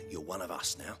friend. You're one of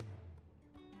us now.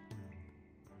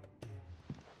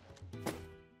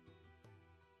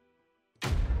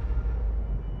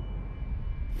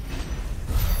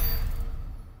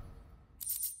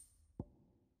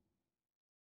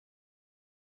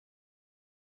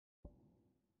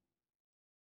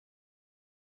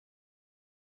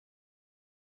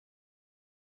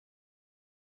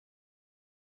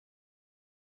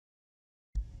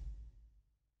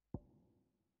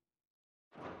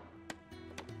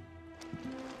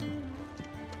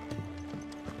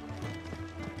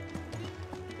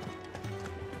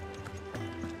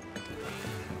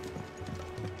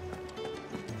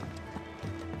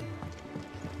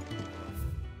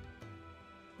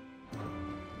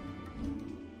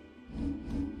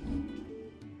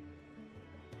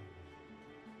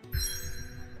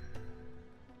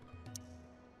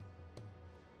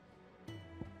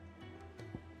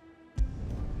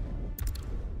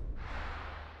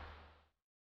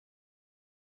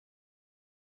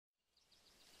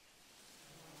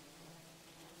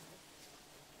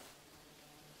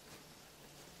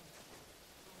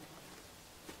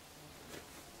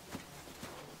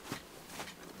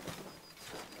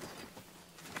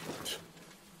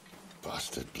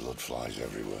 Bastard blood flies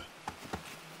everywhere.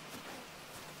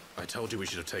 I told you we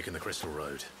should have taken the Crystal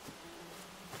Road.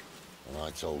 And I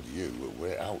told you that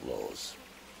we're outlaws.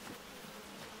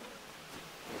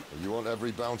 And you want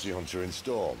every bounty hunter in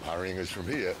Storm harrying us from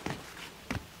here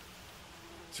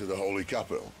to the Holy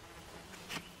Capital?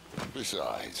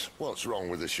 Besides, what's wrong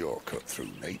with a shortcut through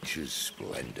nature's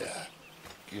splendor?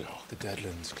 You know. The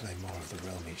Deadlands claim more of the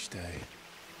realm each day.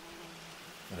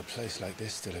 That a place like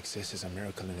this still exists is a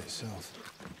miracle in itself.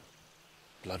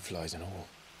 Bloodflies and all.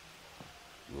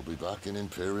 We'll be back in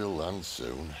Imperial land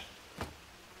soon.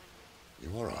 You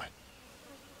all right?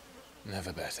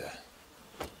 Never better.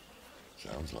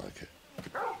 Sounds like it.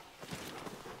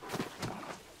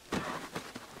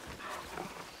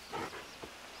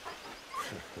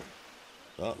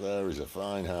 That there is a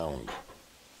fine hound.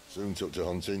 Soon took to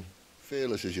hunting.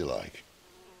 Fearless as you like.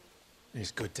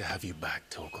 It's good to have you back,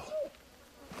 Torgal.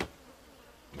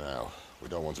 Now, we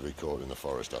don't want to be caught in the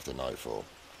forest after nightfall.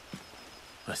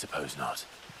 I suppose not.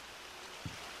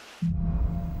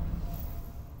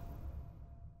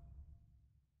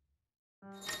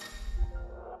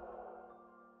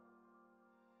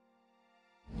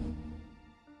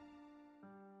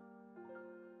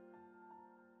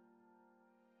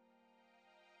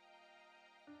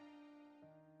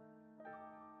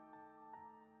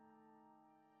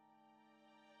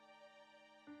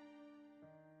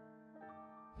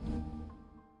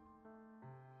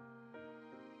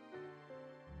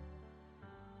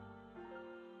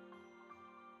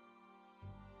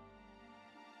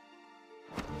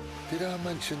 Did I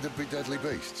mention there'd be deadly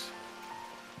beasts?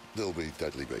 There'll be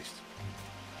deadly beasts.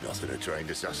 Nothing a trained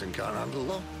assassin can't handle,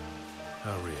 though.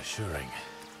 How reassuring.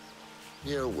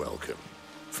 You're welcome.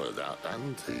 For that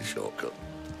and the shortcut.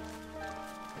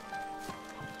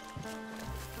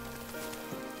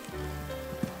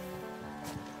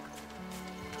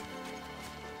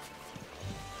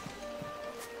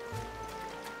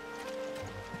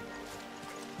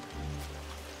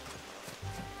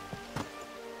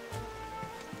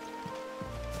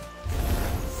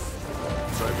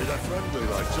 Maybe they're friendly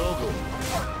like Torgal.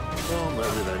 Or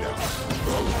maybe they're not.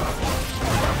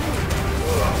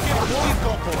 Get him, boy! You've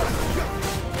got boy!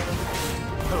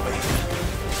 Over here.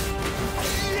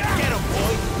 Get him,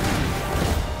 boy!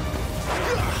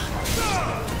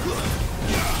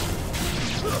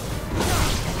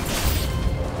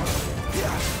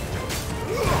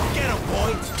 Get him,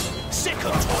 boy! Sick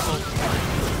him, Torgal!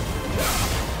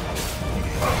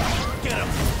 Get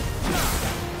him!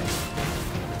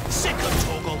 Sick him,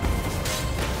 Torgal!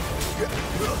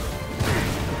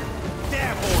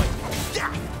 There, boy!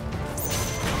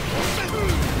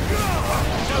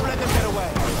 Don't let them get away!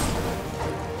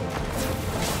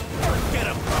 Get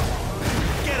him!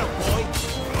 Get him, boy!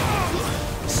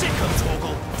 Sick him,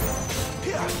 Torgal!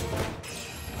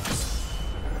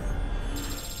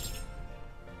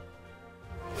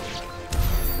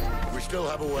 We still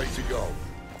have a way to go.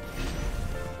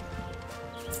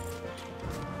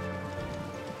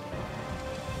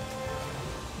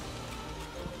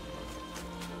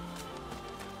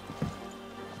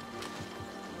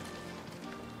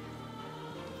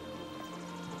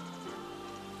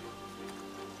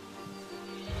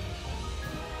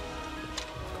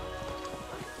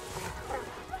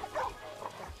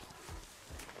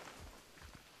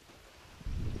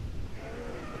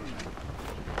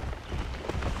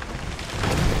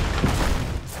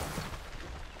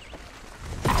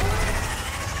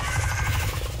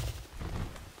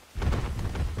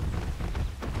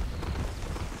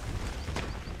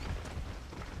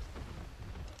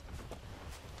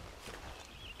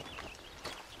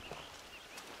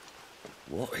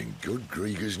 What in good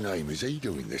Grieger's name is he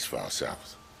doing this far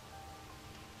south?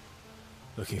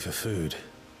 Looking for food.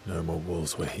 No more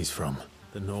wolves where he's from.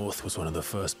 The north was one of the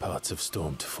first parts of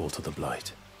Storm to fall to the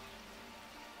Blight.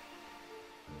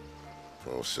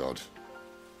 Poor sod.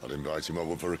 I'd invite him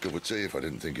over for a cup of tea if I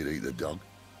didn't think he'd eat the dog.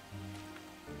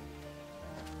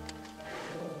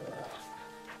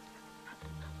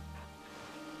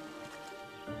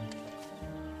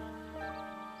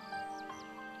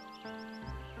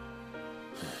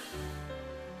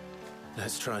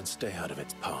 Let's try and stay out of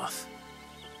its path.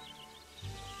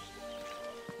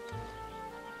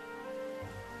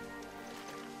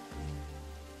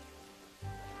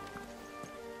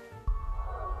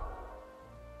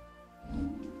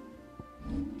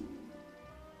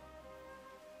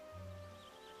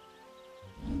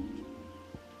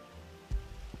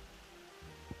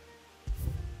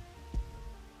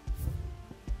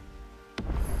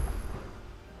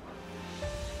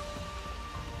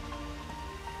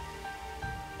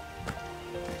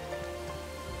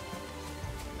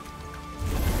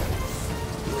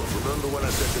 Remember when I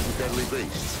said there'd be deadly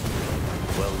beasts?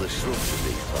 Well, the shrubs in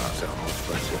these parts are much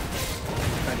better.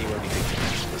 And you won't be thinking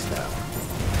of this now.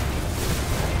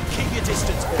 Keep your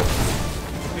distance, boy.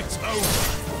 It's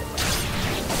over.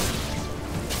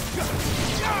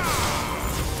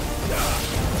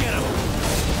 Get him.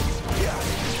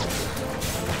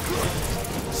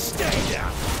 Stay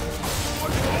down.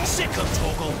 Sick of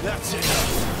Torgal. That's enough.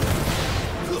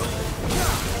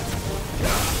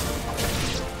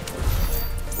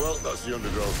 Well, that's the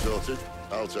undergrowth sorted.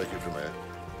 I'll take it from here.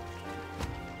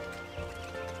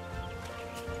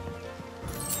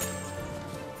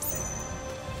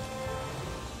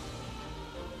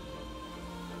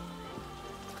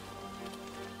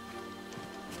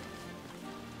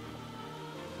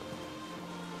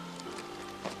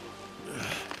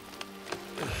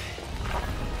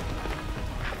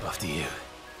 After you.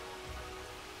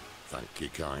 Thank you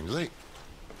kindly.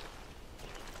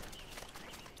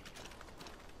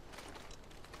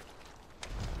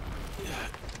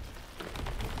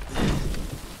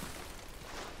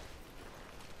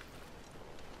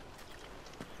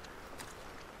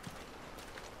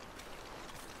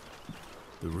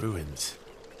 The ruins.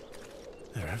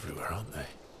 They're everywhere, aren't they?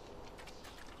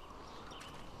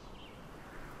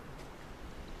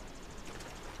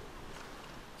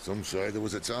 Some say there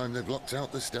was a time they blocked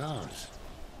out the stars.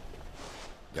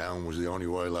 Down was the only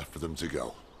way left for them to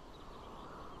go.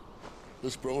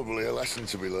 There's probably a lesson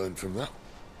to be learned from that.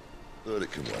 But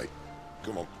it can wait.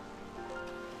 Come on.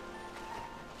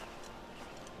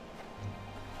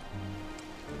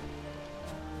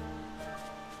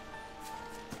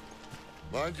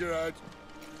 Mind your head.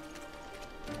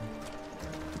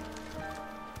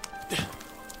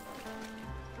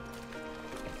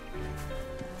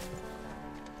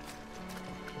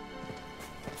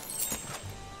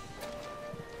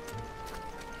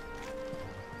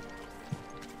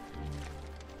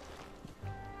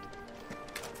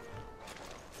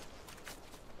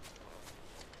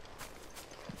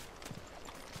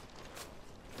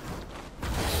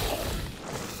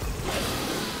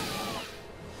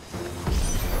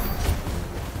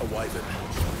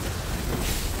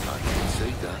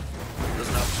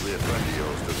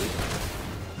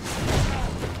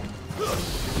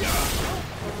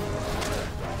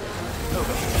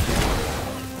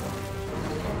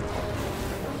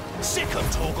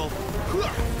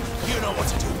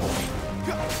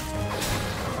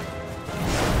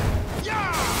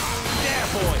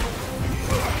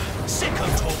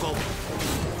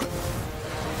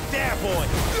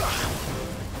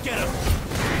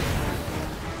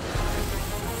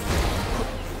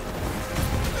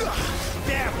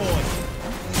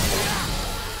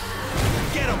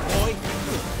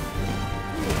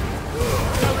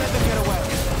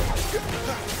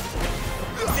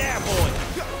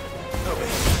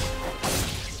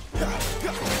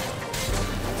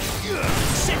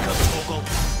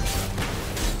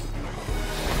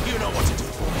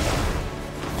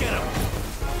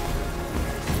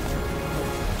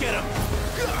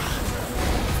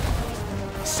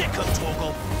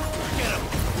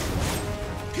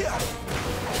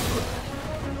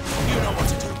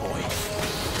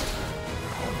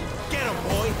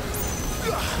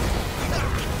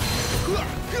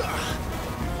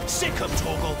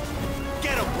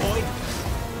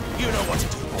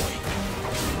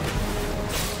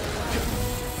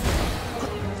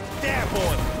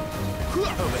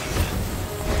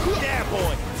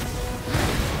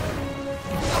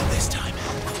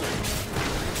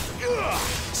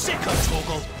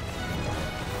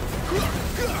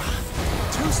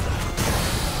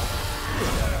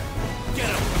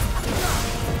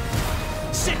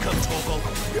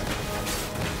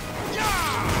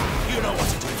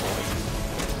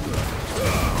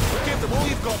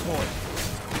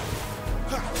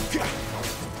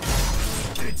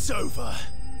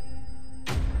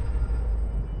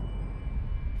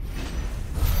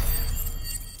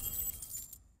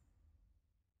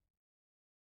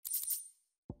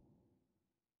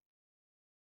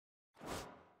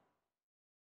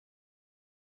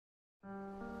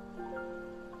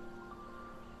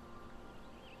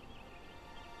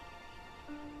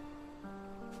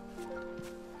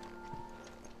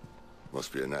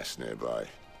 Must be a nest nearby.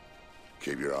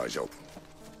 Keep your eyes open.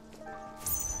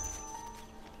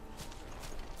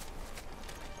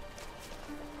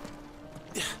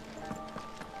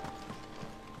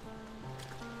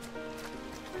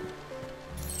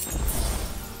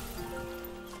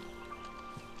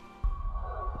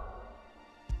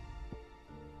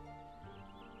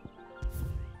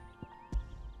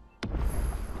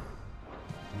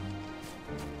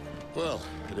 Well,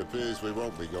 it appears we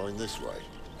won't be going this way.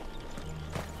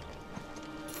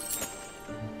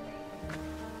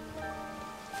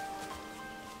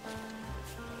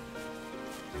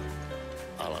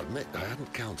 I'll admit I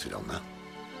hadn't counted on that.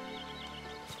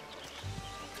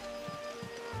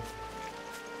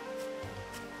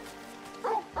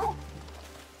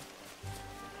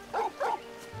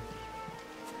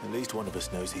 At least one of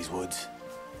us knows these woods.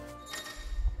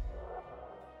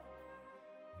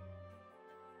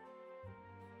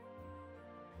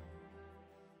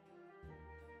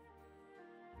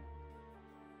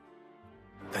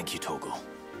 Thank you, Torgal.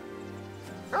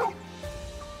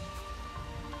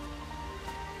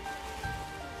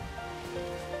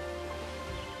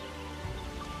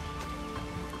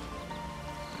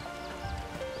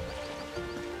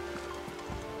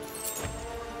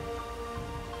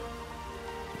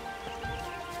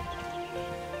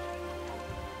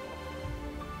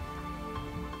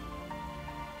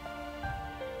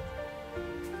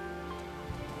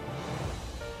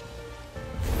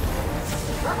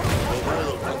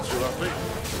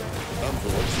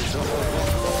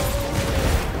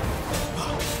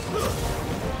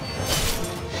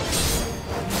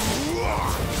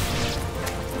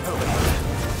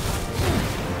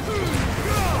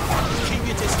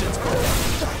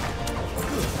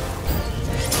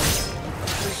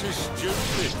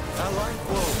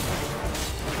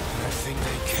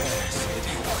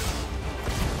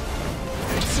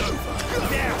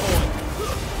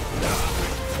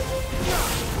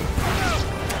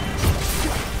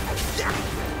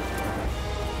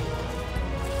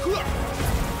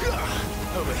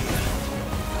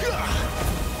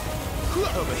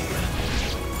 Over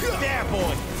here. There,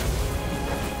 boy!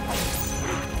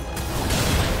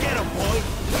 Get him, boy!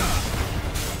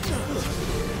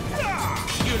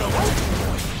 You know what to do,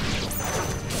 boy!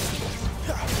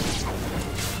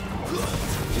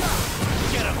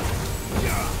 Get him!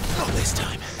 Not this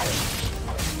time.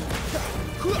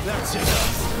 That's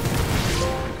enough.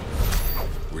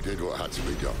 We did what had to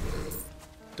be done.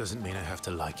 Doesn't mean I have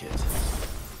to like it.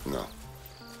 No.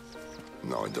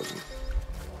 No, it doesn't.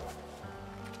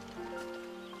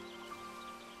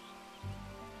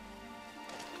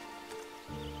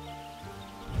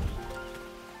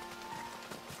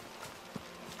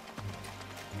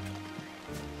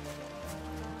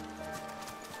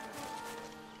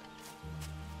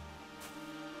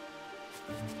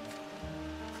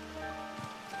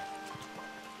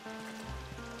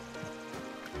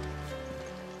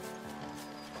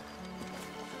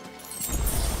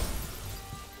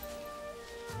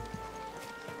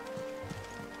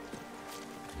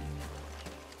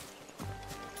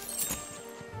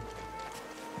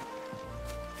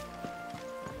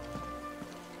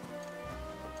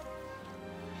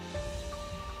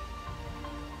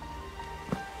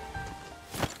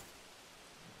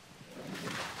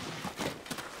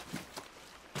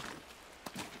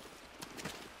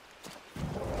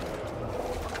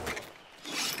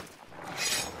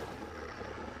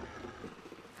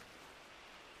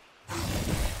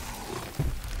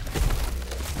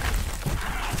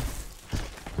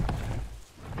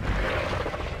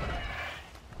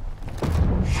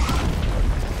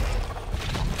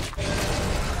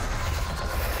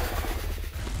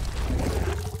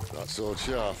 Sword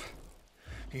sharp.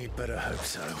 You'd better hope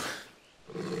so.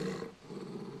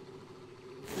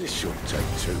 This shouldn't take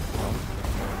too long.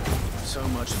 So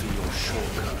much for your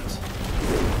shortcut.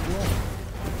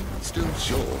 It's still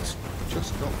short,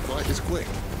 just not quite as quick.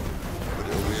 But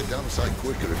it'll be a damn sight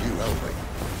quicker if you help me.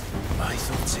 My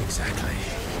thoughts exactly.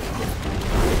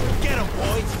 Get him,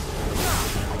 boy!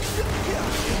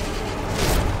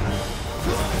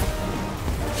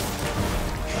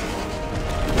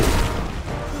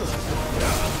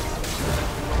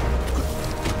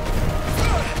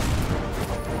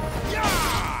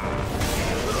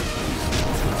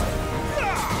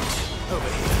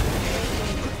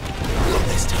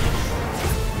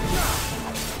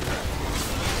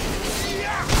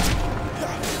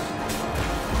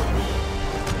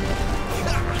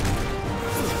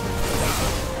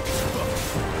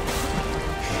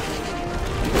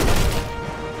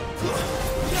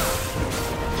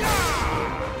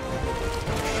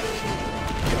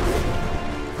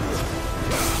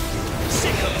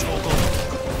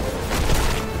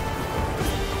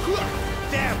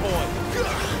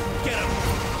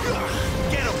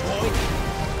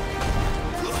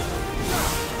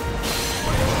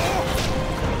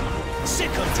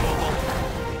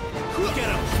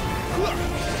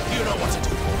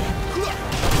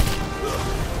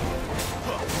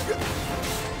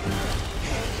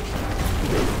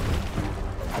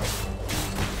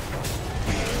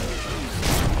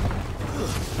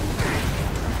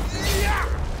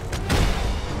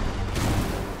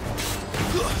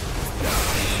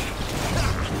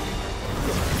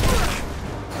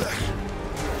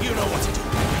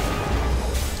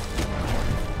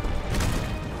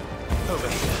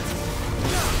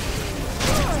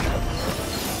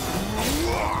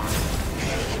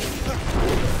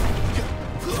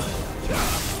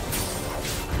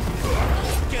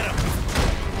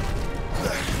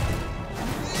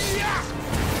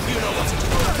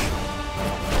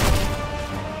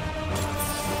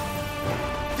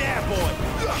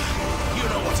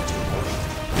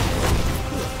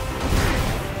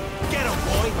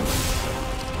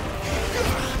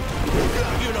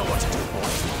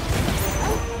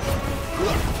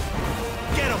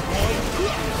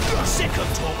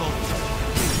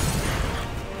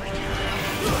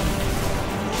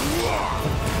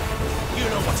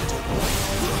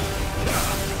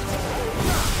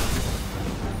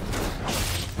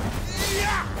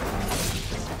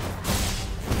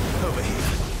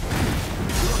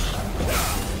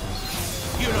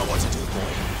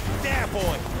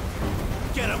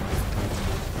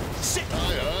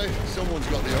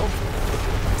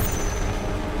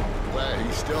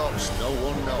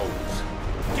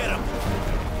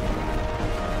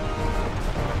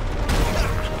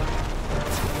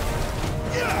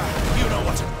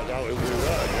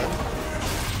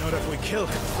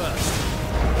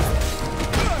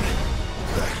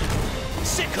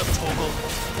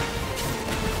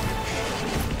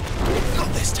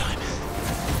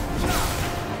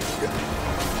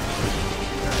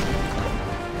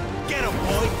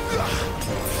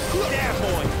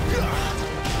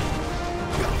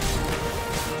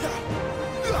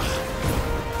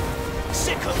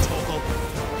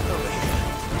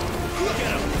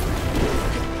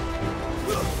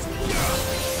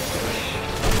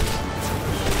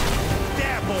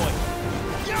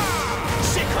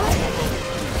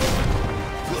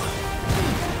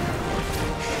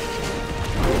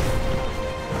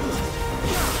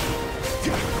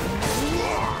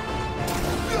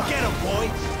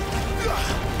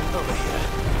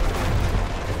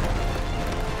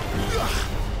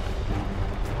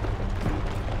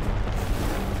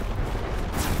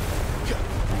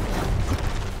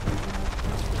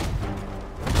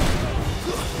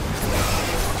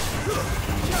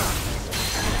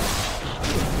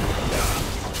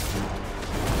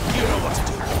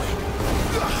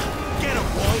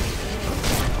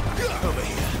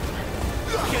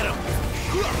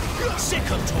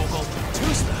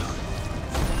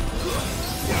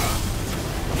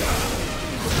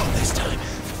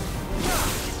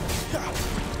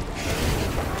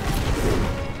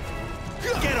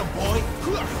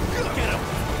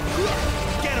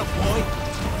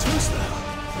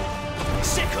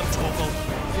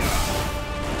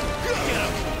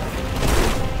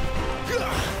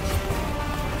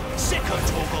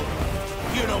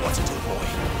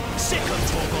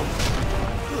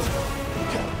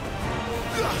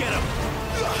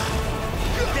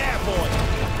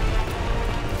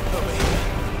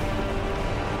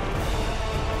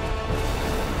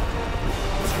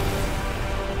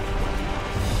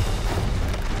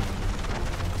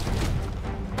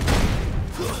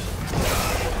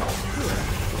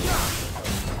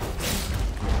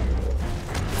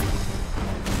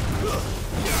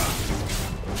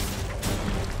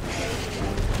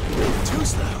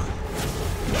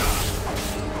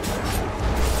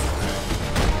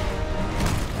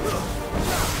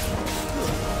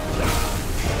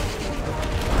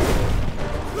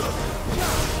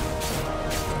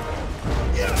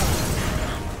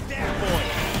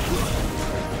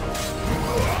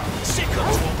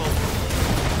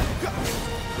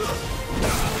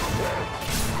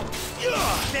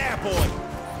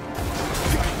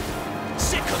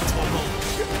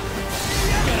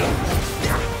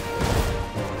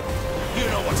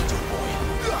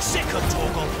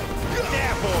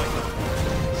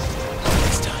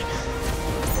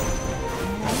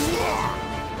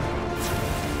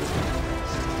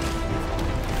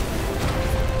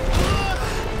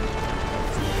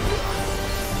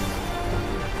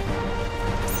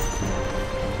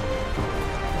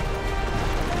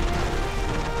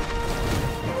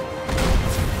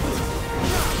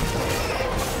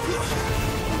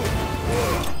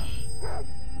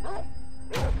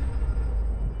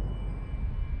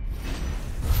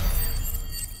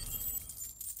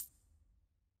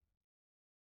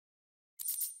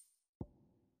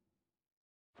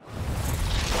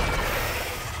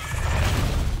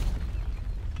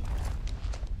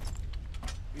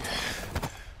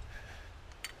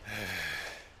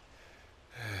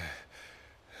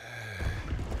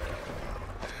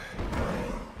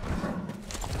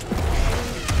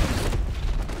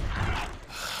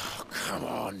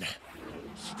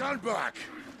 Stand back!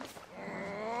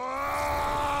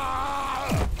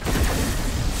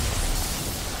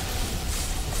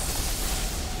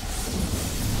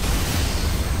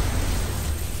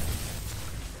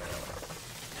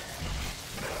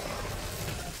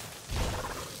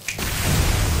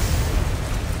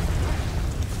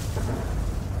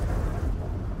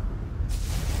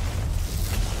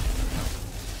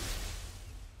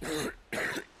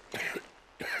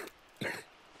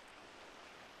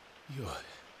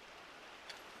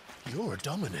 You're a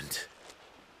dominant.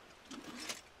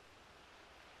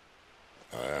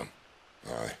 I am.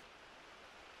 Aye.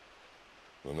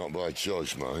 Well, not by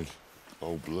choice, mind.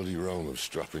 Whole bloody realm of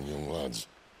strapping young lads.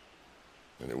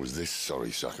 And it was this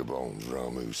sorry sack of bones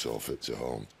Ramu saw fit to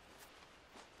home.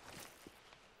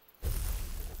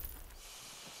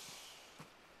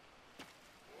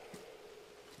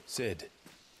 Sid,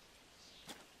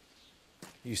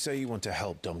 you say you want to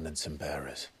help dominants and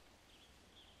bearers.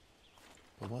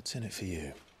 But what's in it for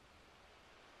you?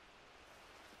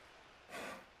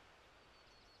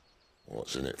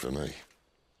 What's in it for me?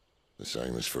 The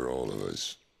same as for all of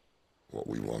us. What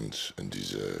we want and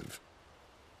deserve.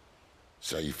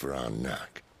 Save for our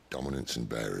knack, dominants and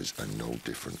bearers are no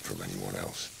different from anyone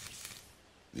else.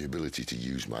 The ability to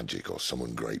use magic or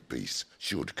summon great beasts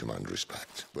should command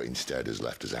respect, but instead has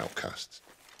left us outcasts.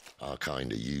 Our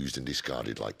kind are used and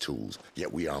discarded like tools,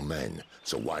 yet we are men,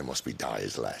 so why must we die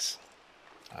as less?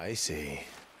 I see.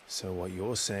 So what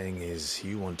you're saying is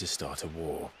you want to start a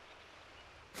war.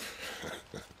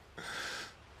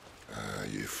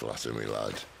 You flatter me,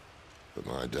 lad. But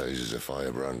my days as a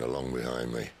firebrand are long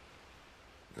behind me.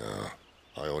 No,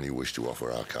 I only wish to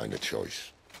offer our kind a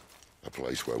choice. A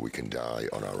place where we can die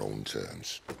on our own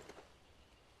terms.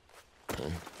 Huh?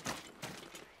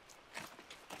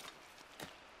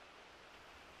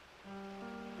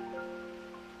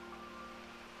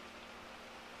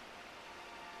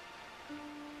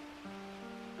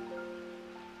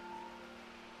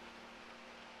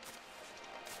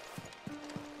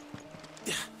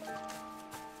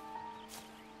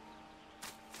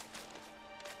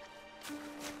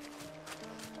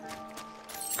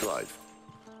 Clive,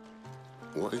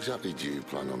 what exactly do you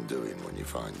plan on doing when you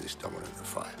find this dominant of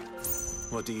fire?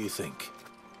 What do you think?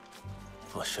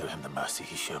 I'll show him the mercy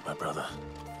he showed my brother,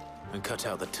 and cut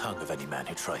out the tongue of any man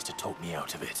who tries to talk me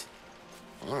out of it.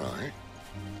 All right.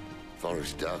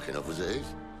 Forest dark enough as it is.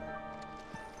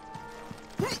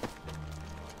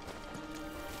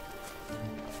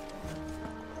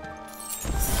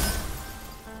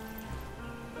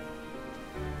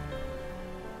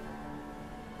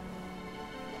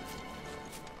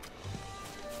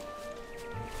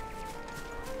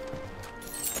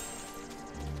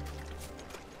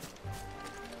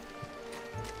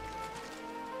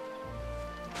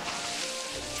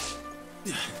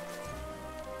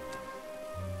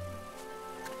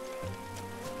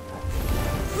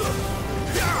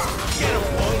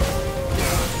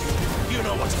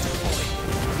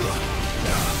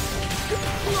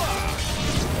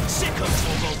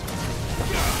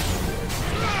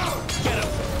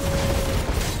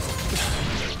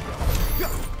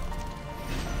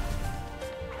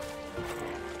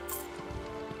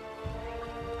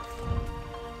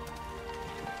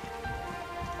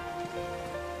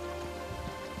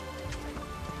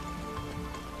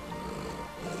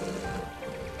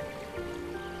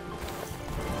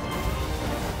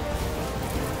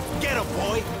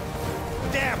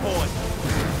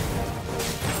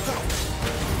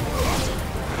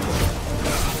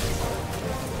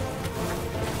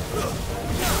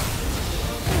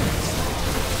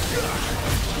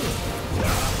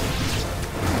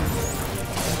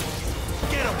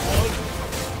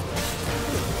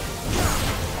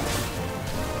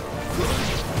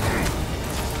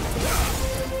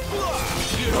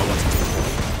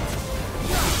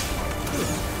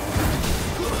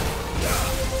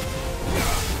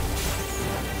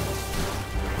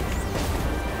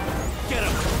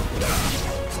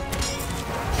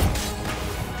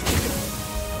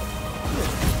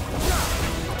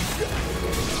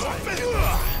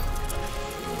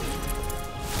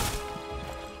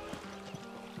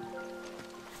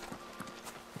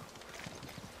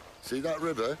 See that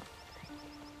river?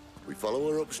 We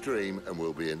follow her upstream and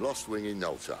we'll be in Lost Wing in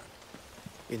no time.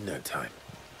 In no time.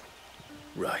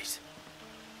 Right.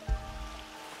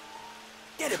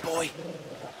 Get it, boy!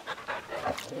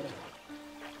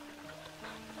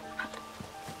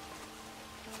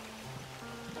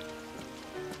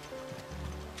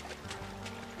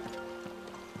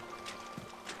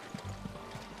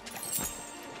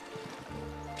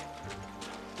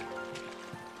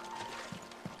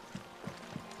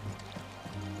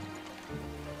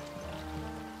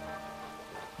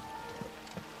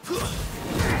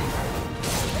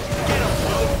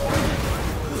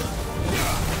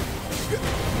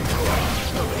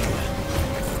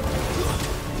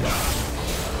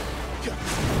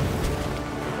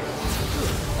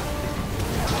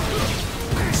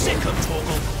 Sick of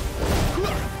Torgal.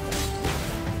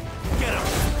 Get him.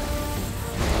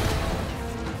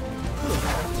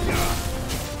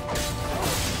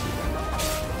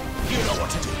 You know what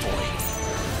to do, boy.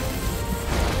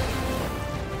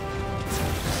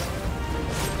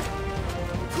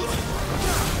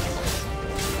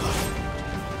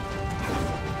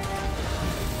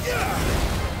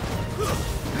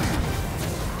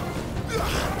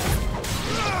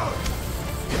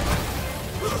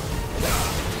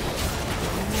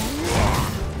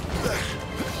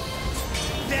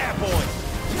 There, boy.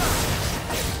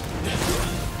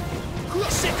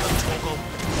 Sick of Torgal.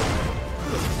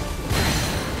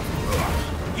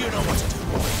 You know what to do,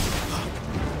 boy.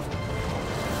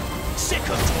 Sick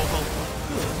of Torgal.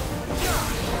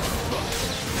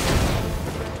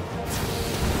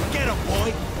 Get him,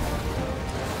 boy.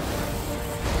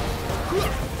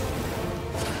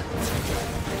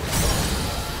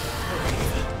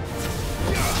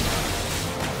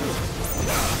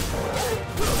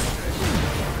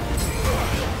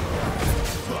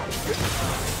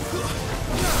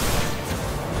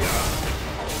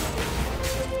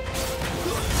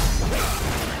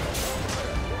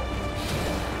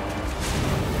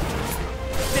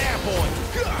 There, boy.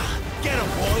 Get him,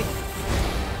 boy.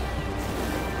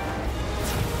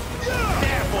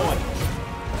 There, boy.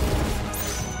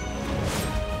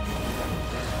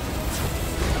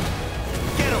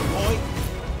 Get him, boy.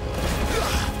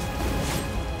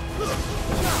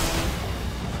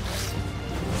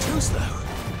 Too slow.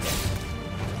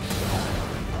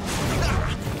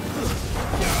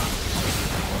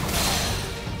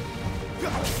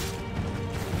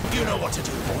 You know what to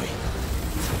do, boy.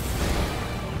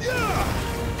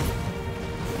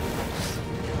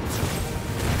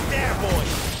 There, boy.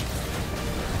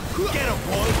 Get him,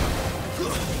 boy.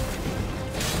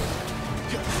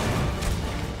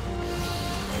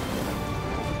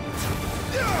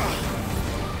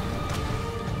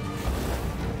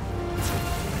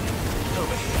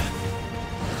 Over here.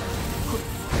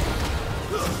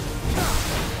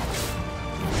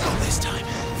 Not this time.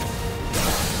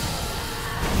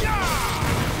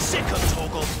 Sick of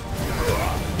Torgal.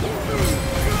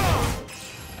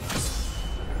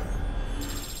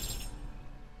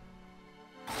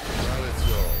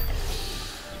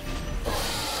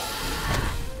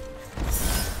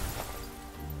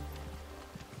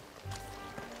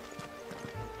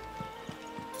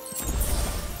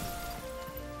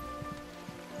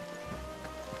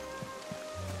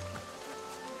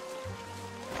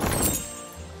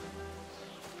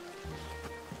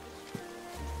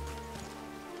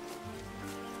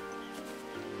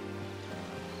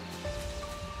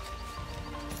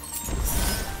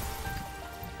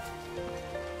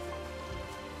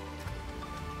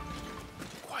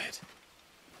 Quiet.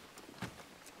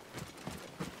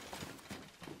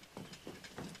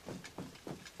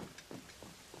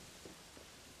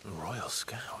 A Royal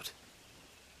Scout.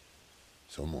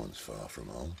 Someone's far from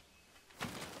home.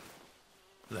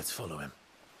 Let's follow him.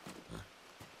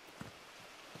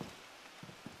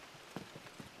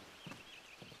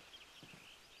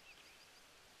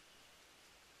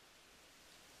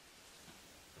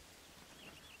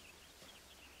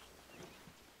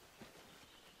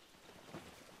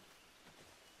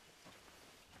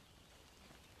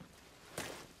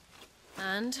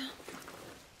 And?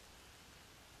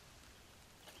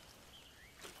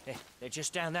 They're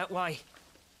just down that way.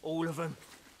 All of them.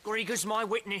 Grieger's my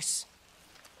witness.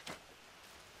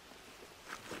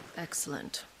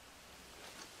 Excellent.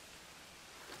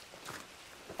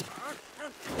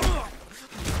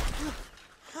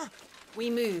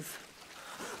 We move.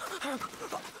 I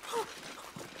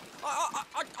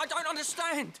don't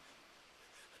understand.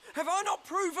 Have I not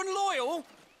proven loyal?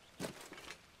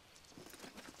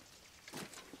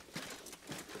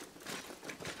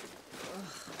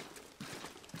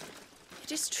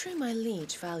 It is true my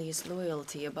liege values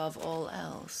loyalty above all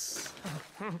else.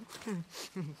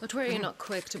 But were you not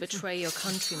quick to betray your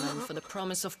countrymen for the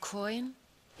promise of coin?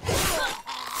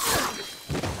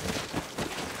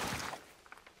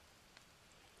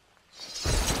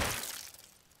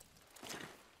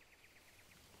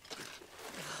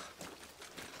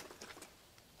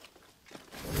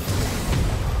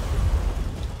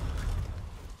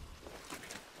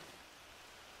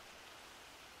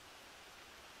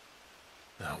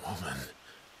 That woman.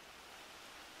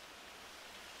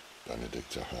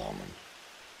 Benedicta Harmon,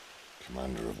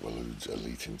 commander of Waloed's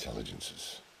elite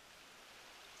intelligences.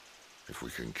 If we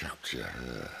can capture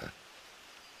her.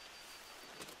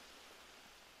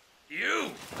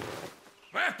 You!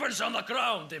 Weapons on the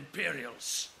ground,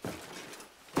 Imperials!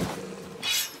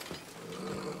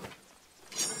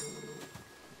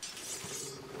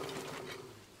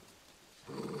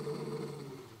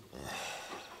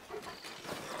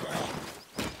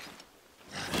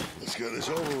 Let's get this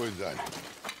over with then.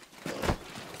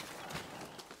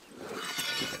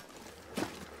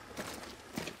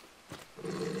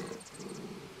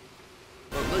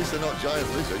 At least they're not giant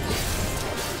lizards.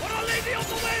 What a lady of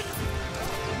the wind!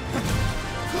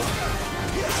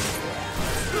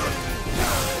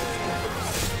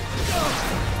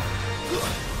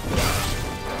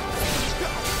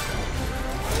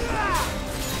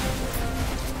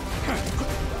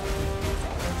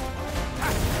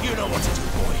 You know what to do,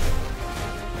 boy.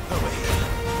 Over here.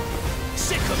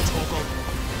 Sick of Torgal.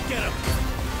 Get him.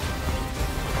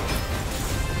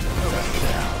 Over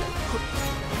here.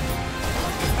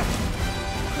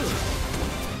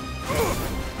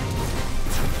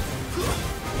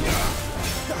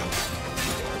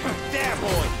 There,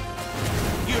 boy.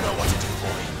 You know what to do,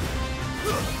 boy.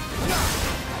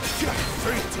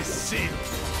 Fate is sealed.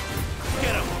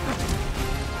 Get him.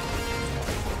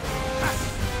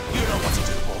 You know what to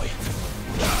do, boy.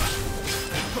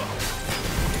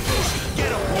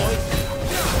 Get him, boy.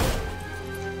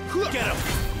 Get him.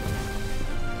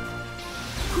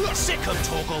 Sick him,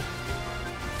 Torgal.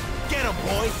 Get him,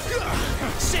 boy.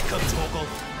 Sick him, Torgal.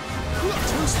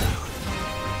 Too slow.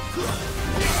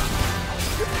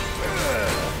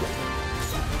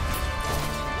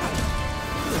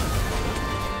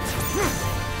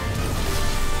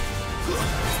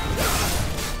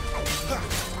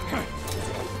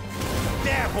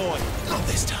 There, boy. Not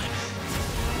this time.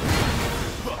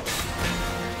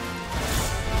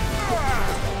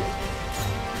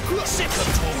 Sick of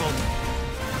Torgal.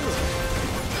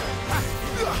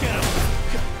 Get him.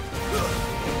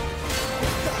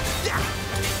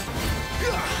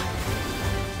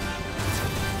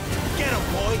 Get him,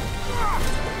 boy.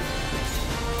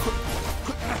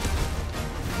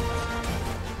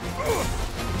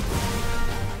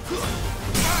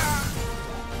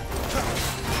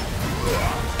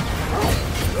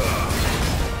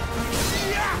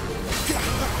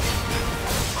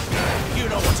 You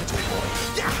know what to do, boy.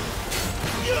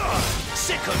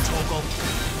 Sick of Torgal.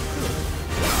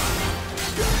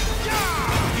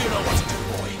 You know what to do,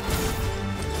 boy.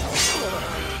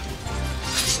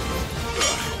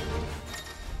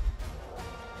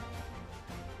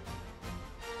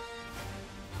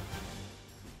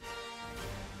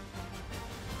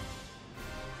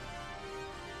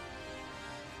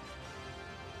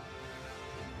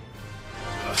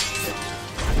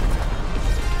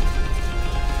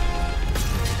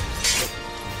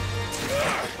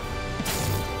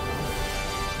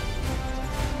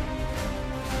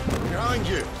 Behind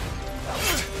you.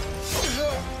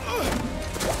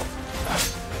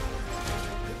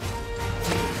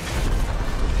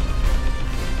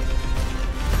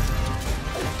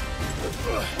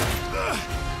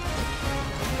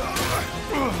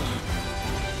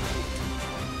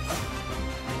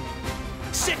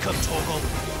 Sick of Torgal.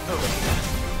 Over here.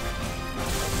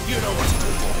 You know what to do,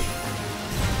 boy.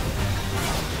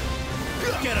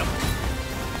 Get him.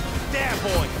 There,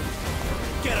 boy.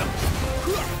 Get him.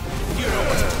 You know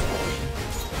what to do, boy.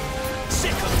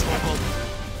 Sick of Torgal.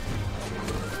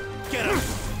 Get him.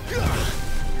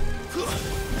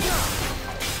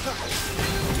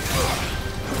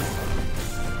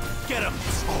 Get him.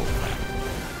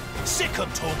 Sick of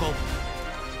Torgal.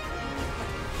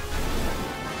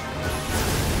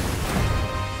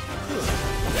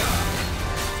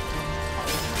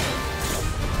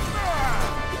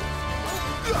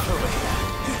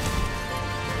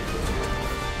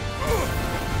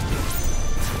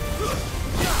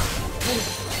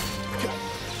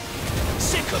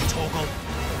 Sick of Torgal.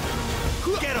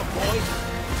 Get him, boy.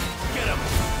 Get him.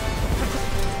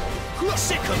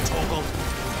 Sick of Torgal.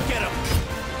 Get him.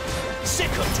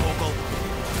 Sick of Torgal.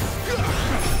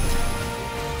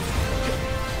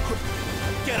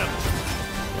 Get him.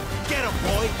 Get him,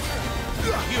 boy.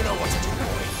 You know what to do,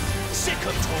 boy. Sick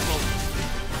of Torgal.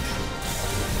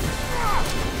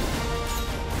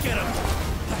 Get him.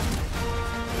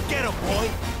 Get him, boy.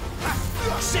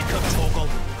 Sick of Torgal.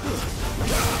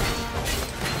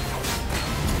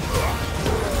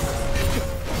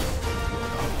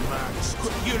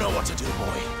 You know what to do,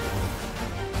 boy.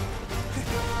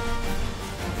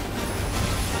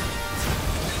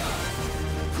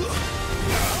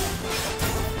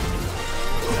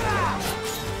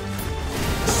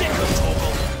 Sick of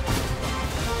Torgal.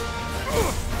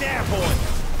 There, boy.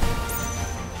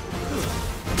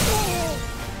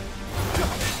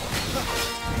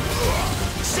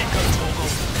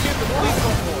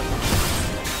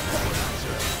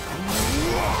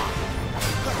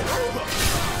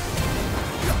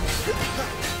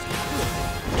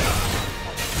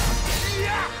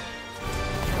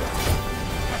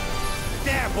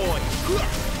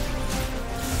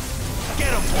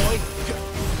 down, boy!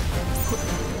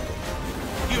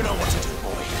 You know what to do,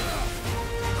 boy.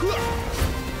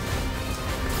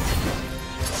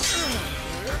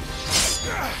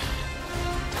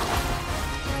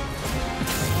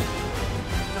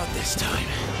 Not this time.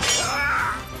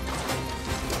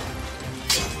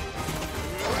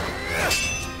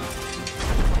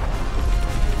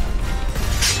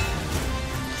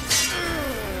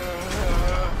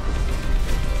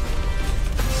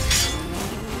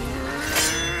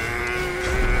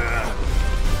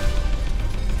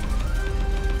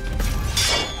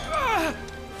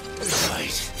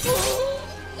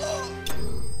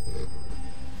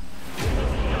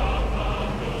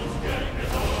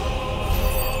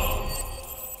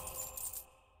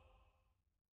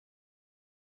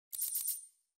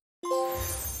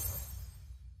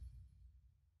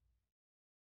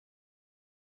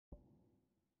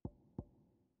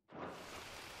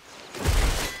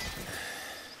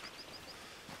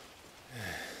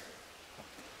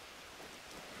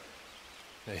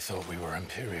 They thought we were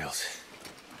Imperials.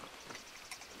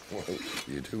 Well,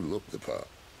 you do look the part.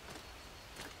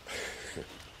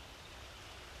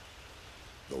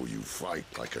 Though you fight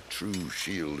like a true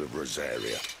shield of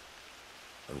Rosaria,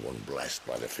 and one blessed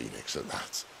by the Phoenix at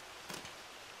that.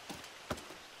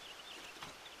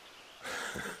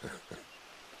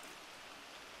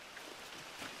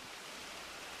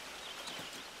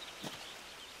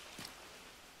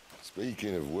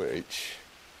 Speaking of which,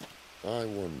 I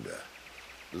wonder,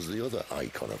 does the other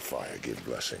icon of fire give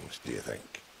blessings, do you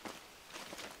think?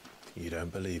 You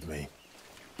don't believe me?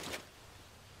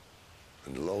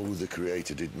 And lo, the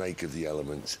Creator did make of the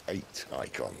elements 8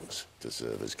 icons to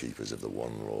serve as keepers of the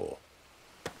one law.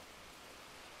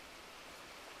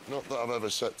 Not that I've ever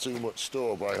set too much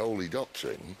store by holy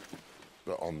doctrine,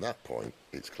 but on that point,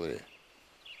 it's clear.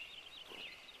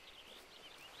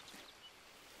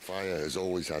 Fire has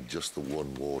always had just the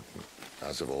one warden,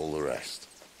 as of all the rest.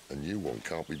 A new one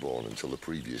can't be born until the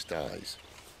previous dies,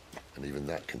 and even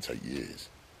that can take years.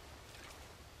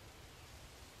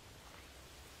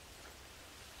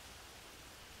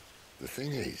 The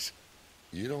thing is,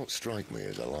 you don't strike me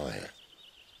as a liar.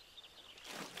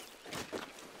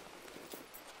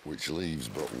 Which leaves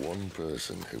but one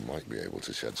person who might be able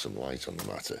to shed some light on the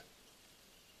matter.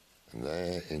 And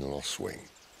they're in Lost Swing.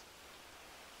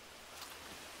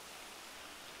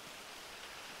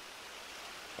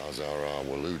 As are our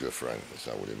Waluda friends,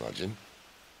 I would imagine.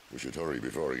 We should hurry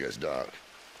before it gets dark.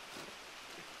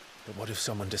 But what if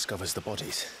someone discovers the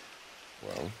bodies?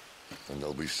 Well, then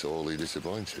they'll be sorely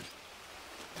disappointed.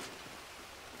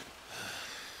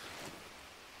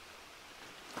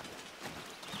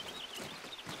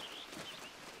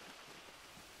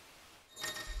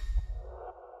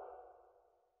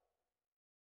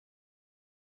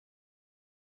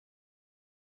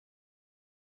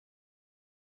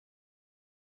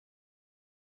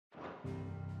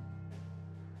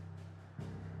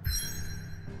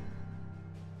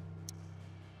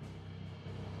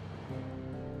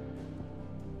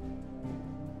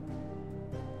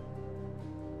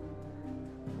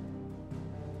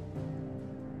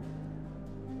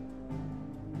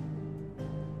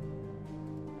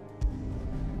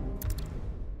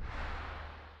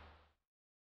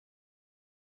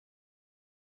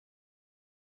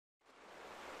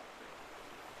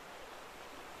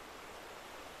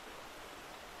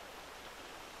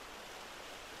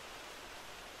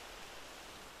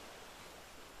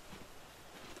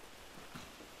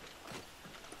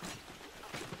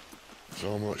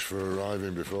 So much for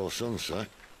arriving before sunset.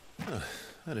 Oh,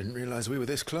 I didn't realize we were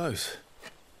this close.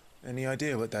 Any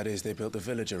idea what that is they built the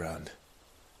village around?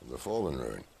 The fallen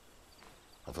ruin.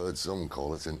 I've heard some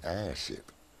call it an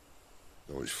airship.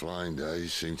 Though its flying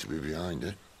days seem to be behind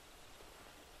it.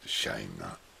 It's a shame,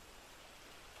 that.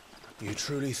 You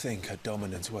truly think a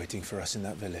dominant's waiting for us in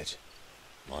that village?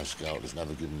 My scout has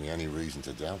never given me any reason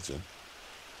to doubt him.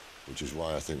 Which is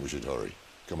why I think we should hurry.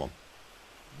 Come on.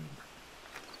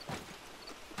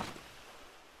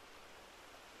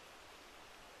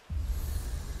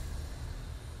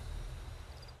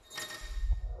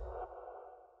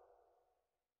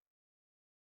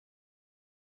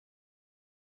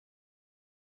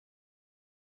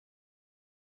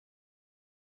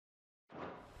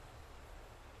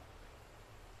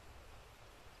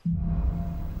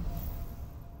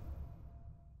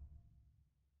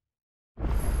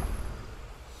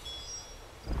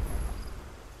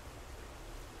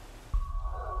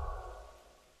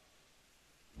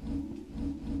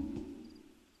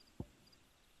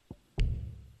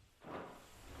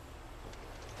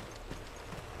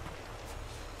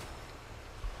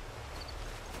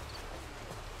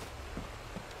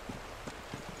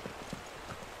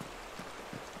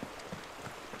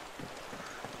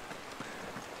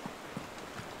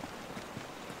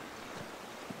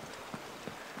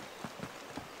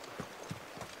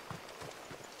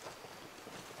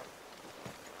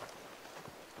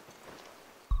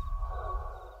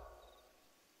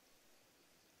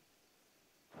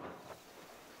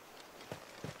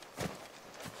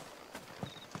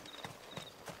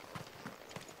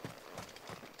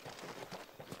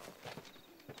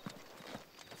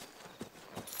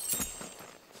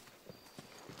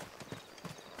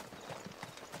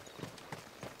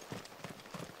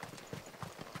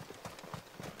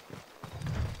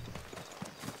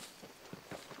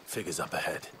 Figures up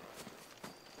ahead.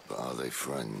 But are they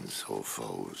friends or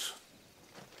foes?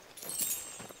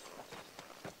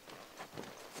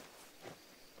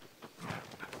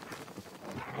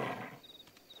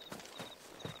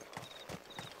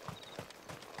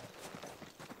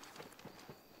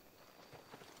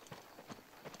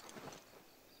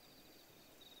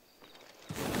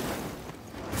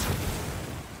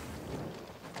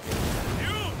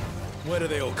 Where do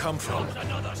they all come from?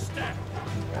 Another step.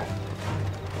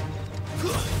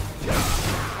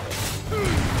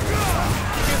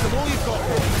 Give them all you've got,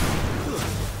 boy.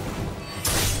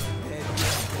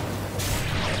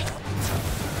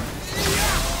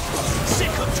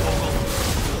 Sick of trouble.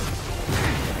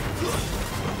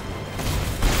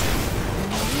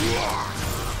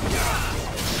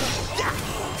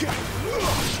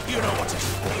 You know what to do.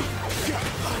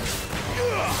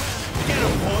 Get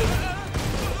him, boy.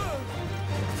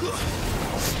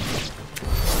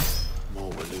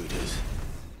 More Waluders.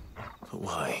 But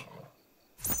why?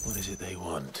 What is it they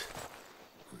want?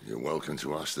 You're welcome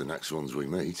to ask the next ones we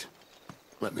meet.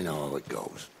 Let me know how it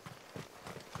goes.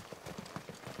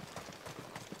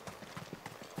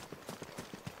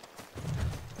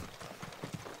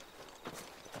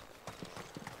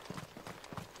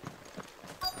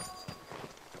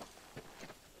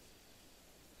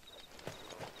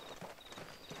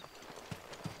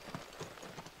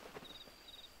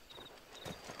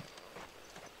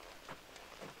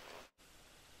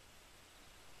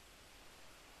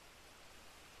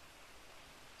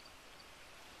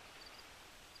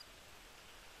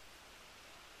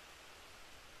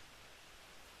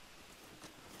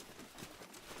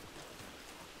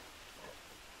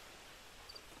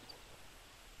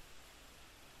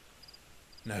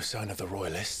 No sign of the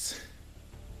Royalists.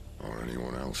 Or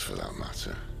anyone else for that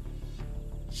matter.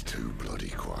 It's too bloody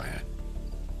quiet.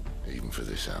 Even for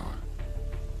this hour.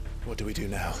 What do we do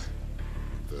now?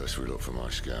 First we look for my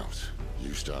scouts.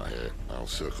 You start here, I'll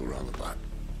circle round the back.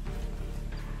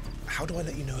 How do I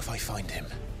let you know if I find him?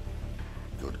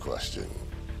 Good question.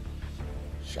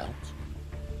 Shout?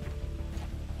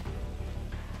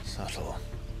 Subtle.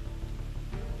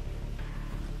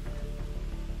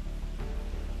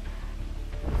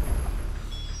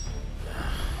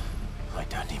 I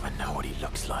don't even know what he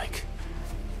looks like.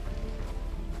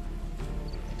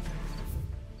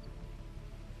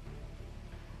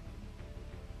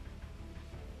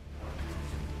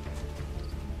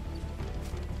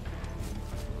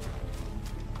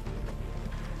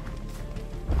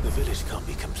 The village can't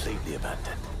be completely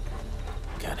abandoned,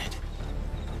 can it?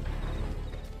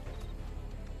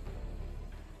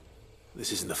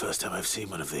 This isn't the first time I've seen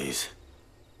one of these.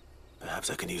 Perhaps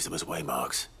I can use them as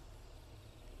waymarks.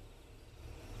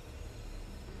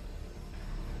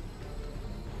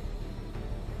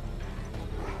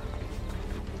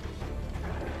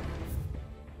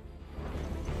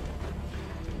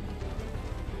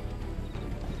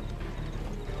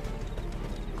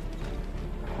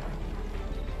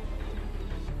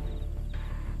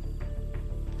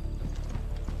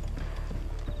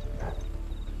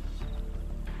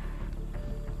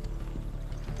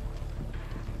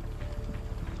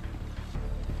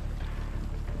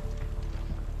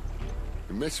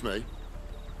 You miss me?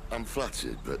 I'm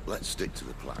flattered, but let's stick to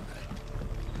the plan, eh?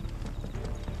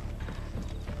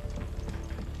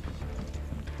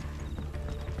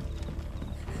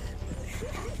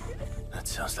 That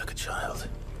sounds like a child.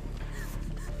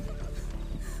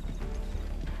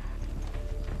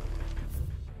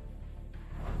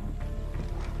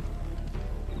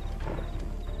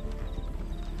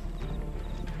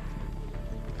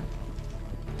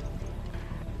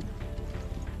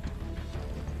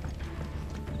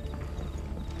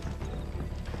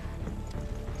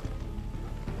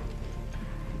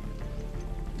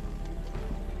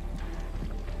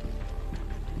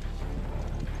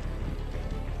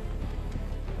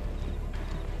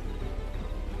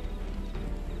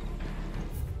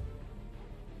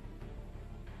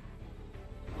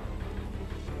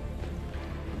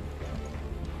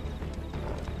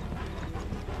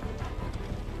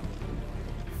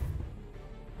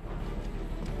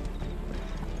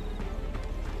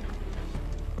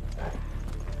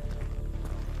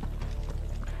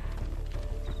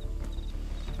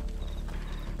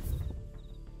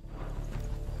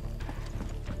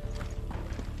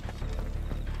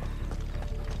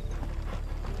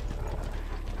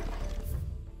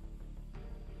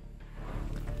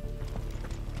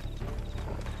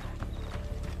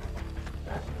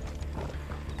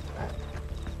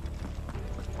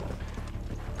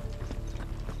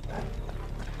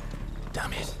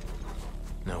 Damn it.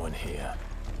 No one here.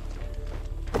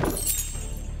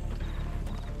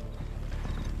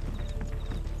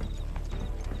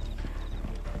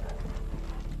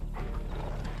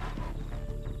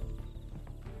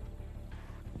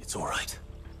 It's all right.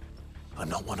 I'm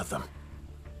not one of them.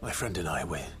 My friend and I,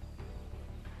 we're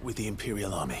with the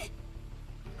Imperial Army,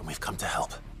 and we've come to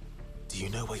help. Do you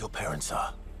know where your parents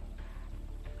are?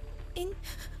 In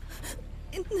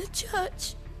the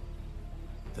church.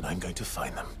 Then I'm going to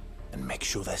find them and make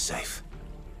sure they're safe.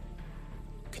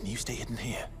 Can you stay hidden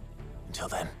here until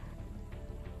then?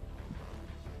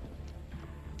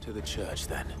 To the church,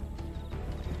 then.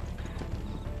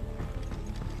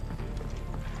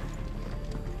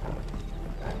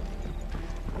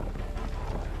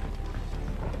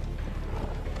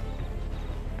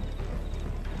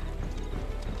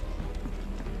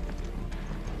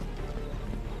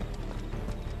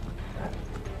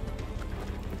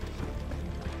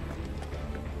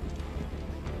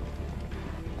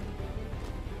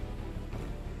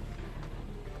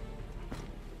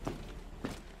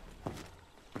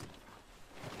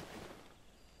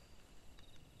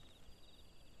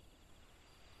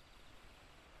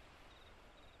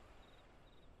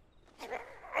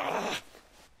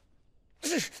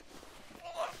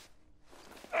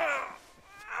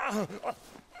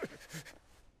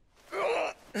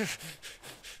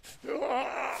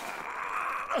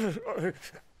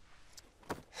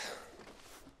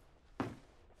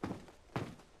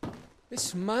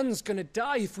 This man's gonna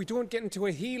die if we don't get into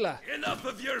a healer. Enough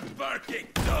of your barking,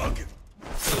 dog!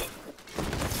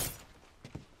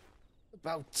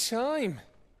 About time.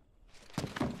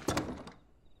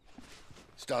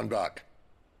 Stand back.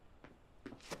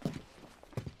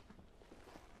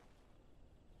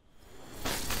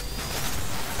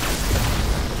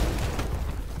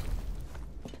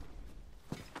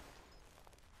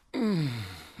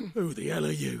 Who the hell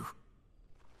are you?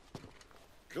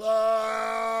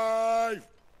 Clive!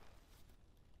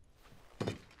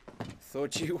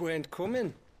 Thought you weren't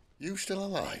coming. You still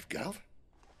alive, Gav?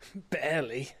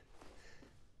 Barely.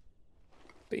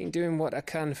 Been doing what I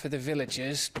can for the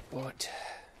villagers, but...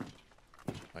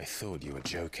 I thought you were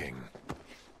joking.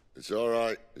 It's all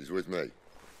right. He's with me.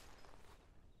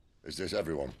 Is this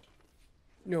everyone?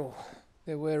 No,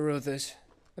 there were others.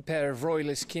 A pair of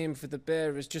royalists came for the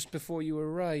bearers just before you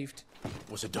arrived.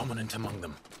 Was a dominant among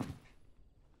them?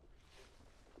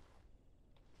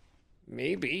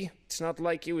 Maybe. It's not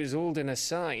like he was holding a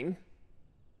sign.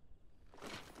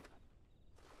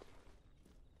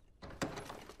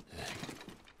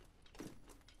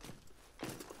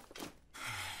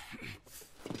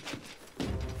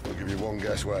 I'll give you one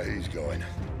guess where he's going.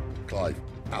 Clive,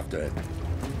 after him.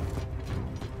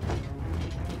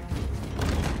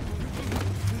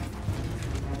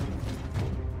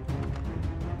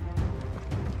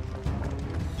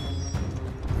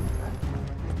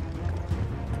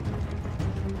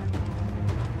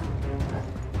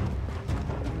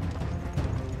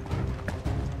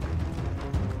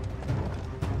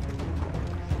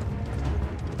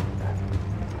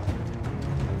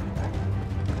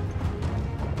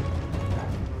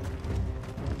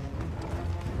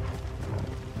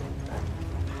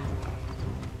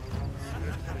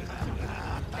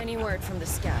 Any word from the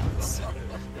scouts?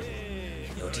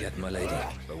 Not yet, my lady,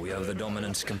 but we have the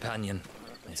Dominant's companion.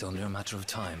 It's only a matter of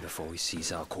time before we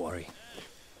seize our quarry.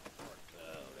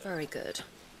 Very good.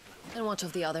 And what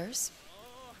of the others?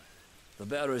 The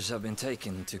bearers have been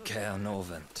taken to Caer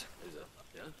Norvent.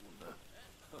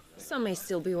 Some may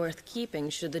still be worth keeping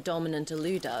should the Dominant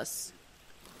elude us.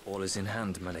 All is in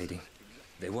hand, my lady.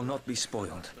 They will not be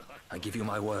spoiled. I give you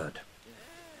my word.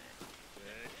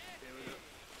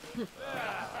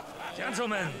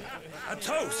 Gentlemen, a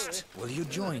toast! Will you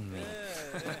join me?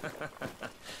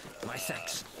 My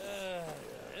thanks.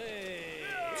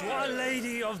 To Our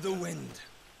Lady of the Wind.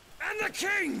 And the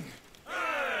King!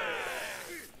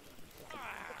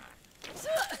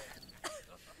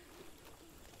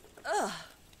 Ugh.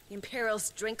 Imperials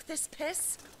drink this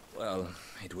piss? Well,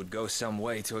 it would go some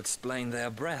way to explain their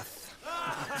breath.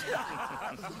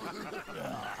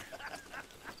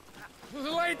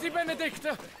 Lady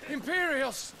Benedicta!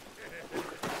 Imperials!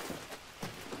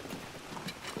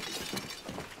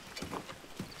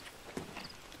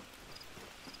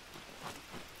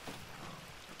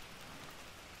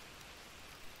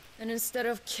 And instead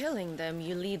of killing them,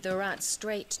 you lead the rats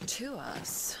straight to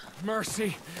us.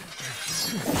 Mercy!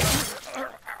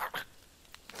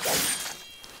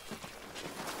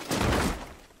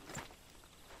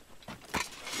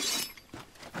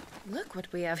 Look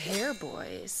what we have here,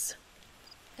 boys.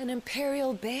 An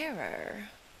Imperial bearer.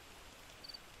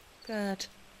 Good.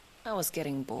 I was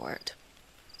getting bored.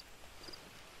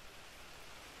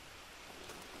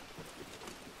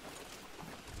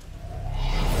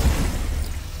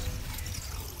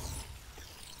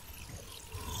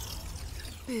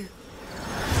 Boo.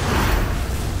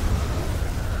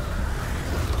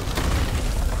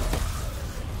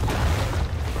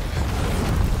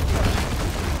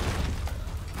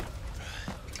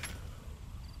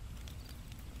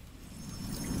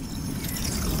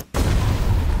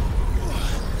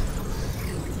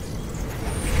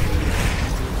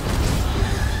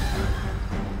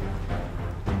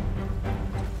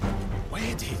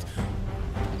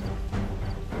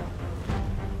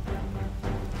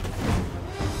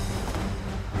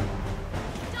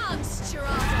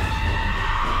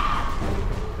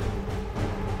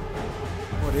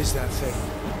 use that thing.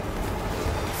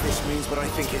 If this means what I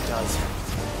think it does,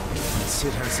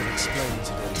 Sid has some explaining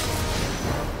to do.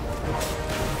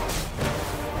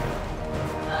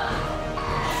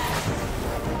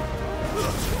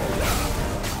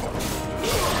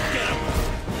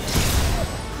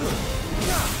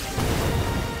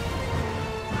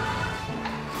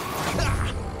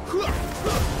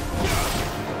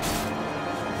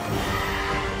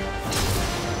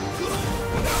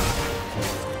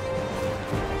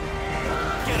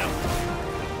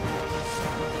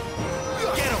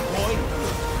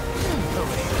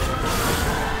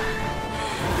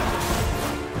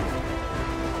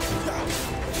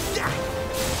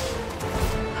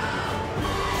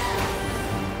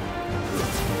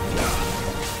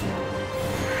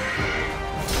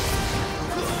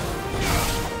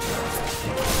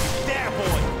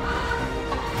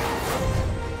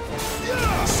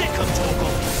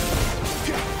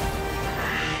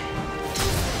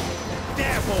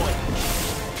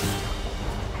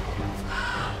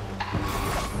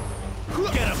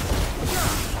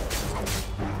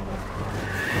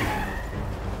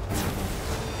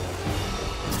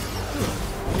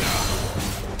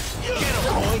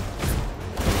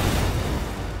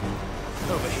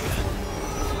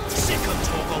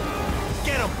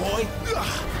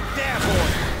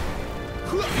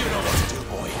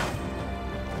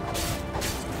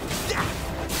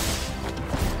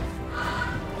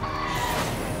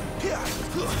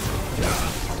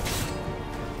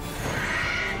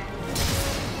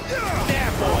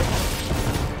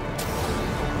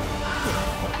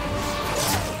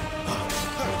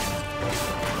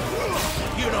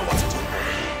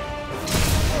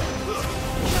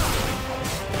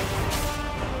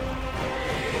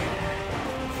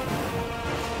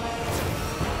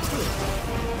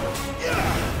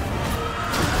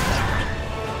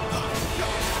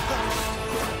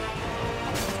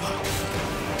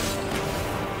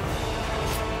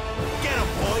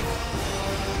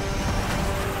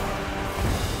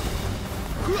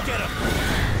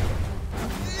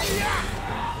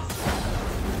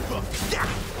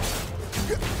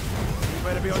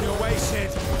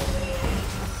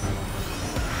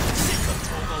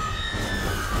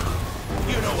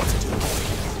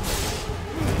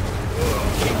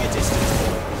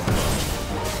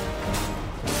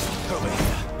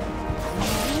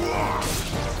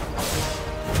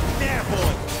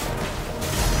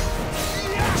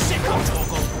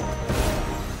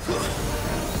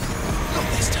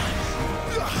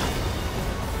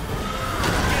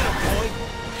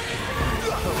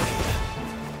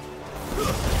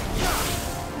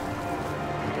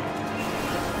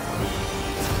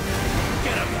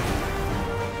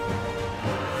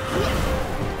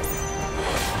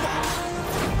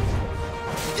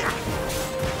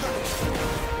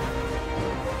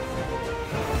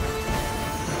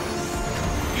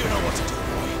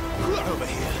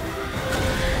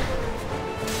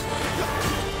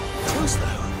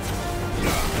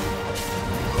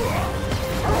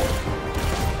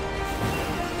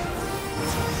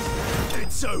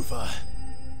 Over.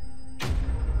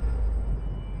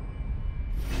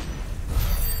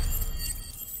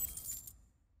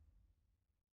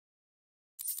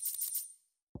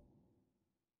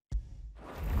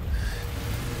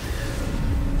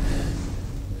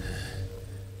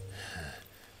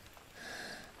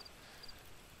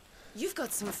 You've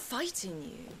got some fight in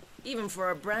you, even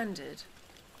for a branded.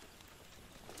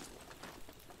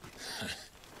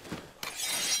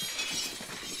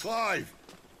 Clive!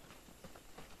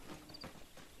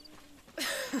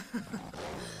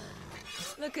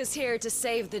 Look who's here to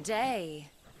save the day.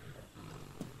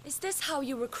 Is this how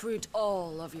you recruit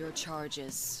all of your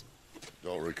charges?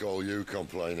 Don't recall you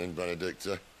complaining,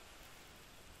 Benedicta.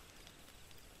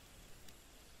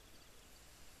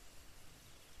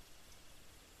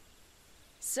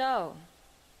 So,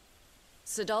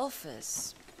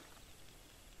 Sidolphus,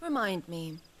 remind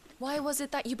me, why was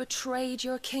it that you betrayed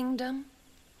your kingdom?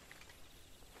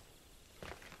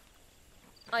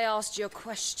 I asked you a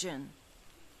question,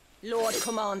 Lord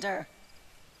Commander.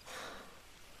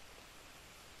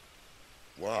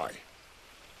 Why?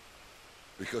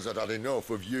 Because I'd had enough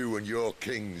of you and your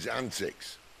king's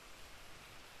antics.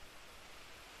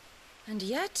 And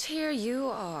yet here you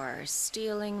are,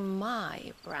 stealing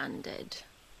my branded.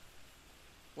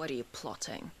 What are you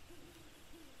plotting?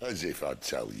 As if I'd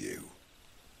tell you.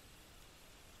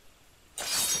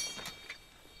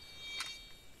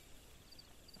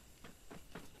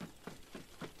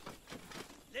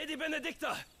 Lady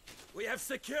Benedicta, we have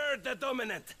secured the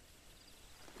dominant.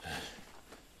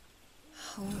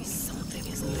 Always something,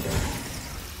 isn't there?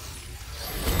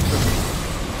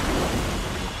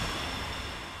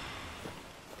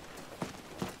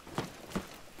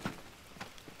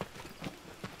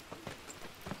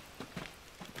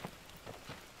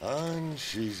 And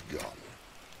she's gone.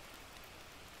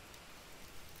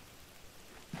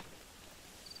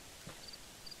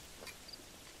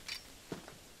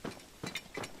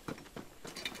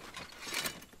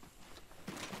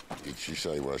 Did she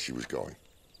say where she was going?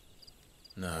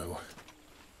 No.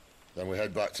 Then we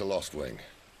head back to Lost Wing.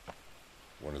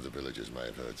 One of the villagers may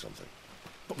have heard something.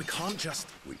 But we can't just...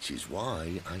 Which is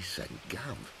why I sent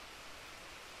Gav.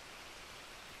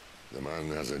 The man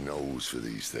has a nose for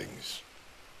these things.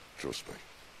 Trust me.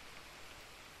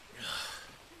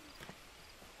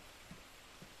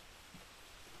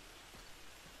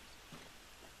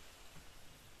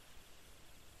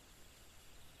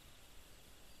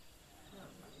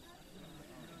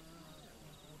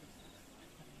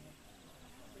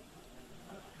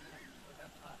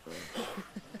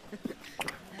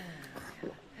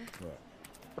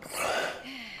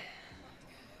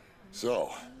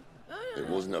 So, it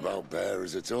wasn't about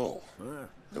bearers at all.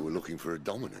 They were looking for a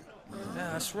dominant.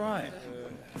 Yeah, that's right.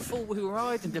 Thought we were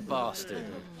hiding the bastard.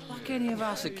 Like any of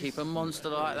us would keep a monster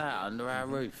like that under our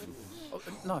roof. Oh,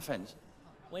 no offence.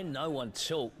 When no one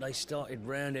talked, they started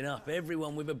rounding up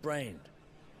everyone with a brand.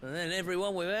 And then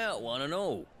everyone without one and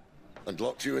all. And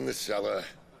locked you in the cellar,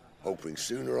 hoping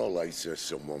sooner or later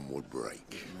someone would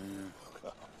break.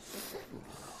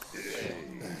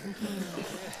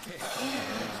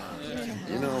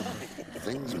 You know,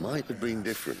 things might have been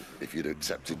different if you'd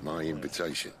accepted my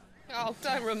invitation. Oh,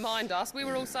 don't remind us. We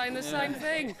were all saying the same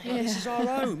thing. This is our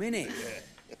home, innit?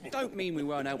 Don't mean we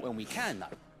won't out when we can,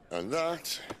 though. And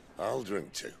that, I'll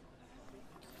drink to.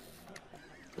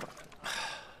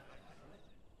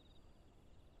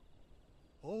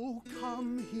 Oh,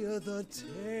 come hear the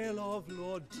tale of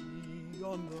Lord D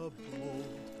on the bold,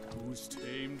 whose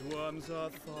tamed worms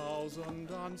 1,000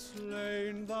 and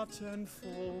slain the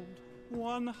tenfold.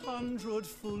 100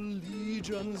 full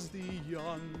legions the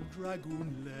young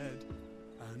dragoon led,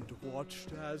 and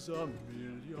watched as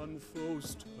 1,000,000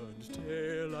 foes turned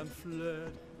tail and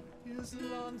fled. His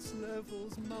lance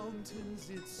levels mountains,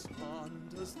 it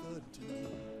sanders the deep.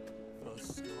 The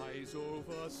skies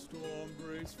over storm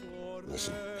breaks for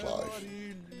Listen, Clive.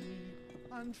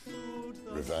 and should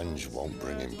the Revenge won't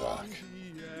bring him back.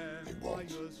 It won't.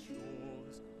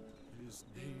 His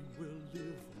name will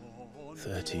live on.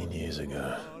 13 years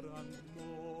ago,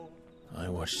 I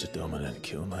watched a dominant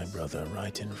kill my brother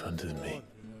right in front of me.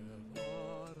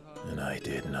 And I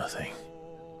did nothing.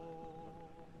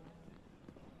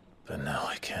 But now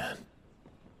I can.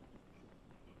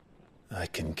 I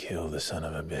can kill the son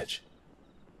of a bitch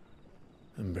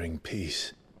and bring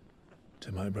peace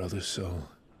to my brother's soul.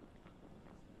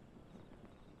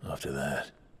 After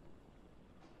that,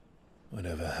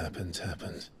 whatever happens,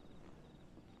 happens.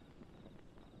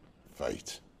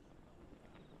 Fate.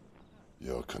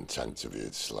 You're content to be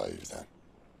its slave, then?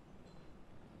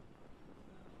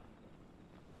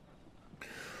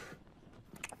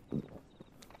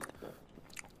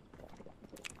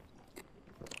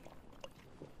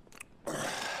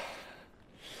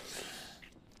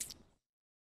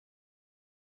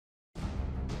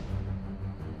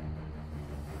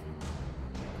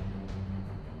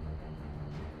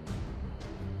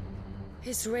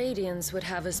 His radiance would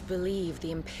have us believe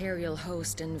the Imperial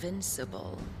host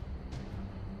invincible.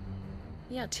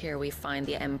 Yet here we find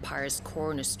the Empire's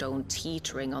cornerstone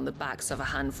teetering on the backs of a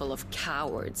handful of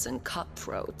cowards and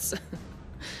cutthroats.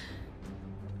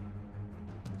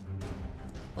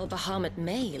 While Bahamut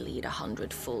may lead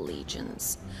 100 full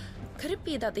legions, could it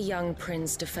be that the young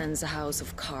prince defends a house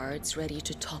of cards ready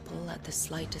to topple at the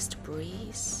slightest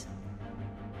breeze?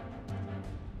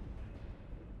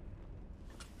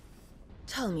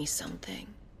 Tell me something.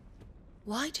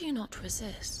 Why do you not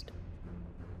resist?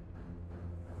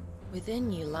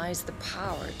 Within you lies the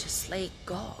power to slay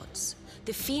gods.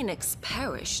 The phoenix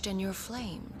perished in your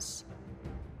flames.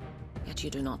 Yet you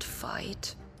do not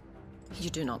fight. You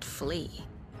do not flee.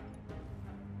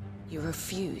 You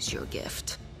refuse your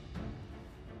gift.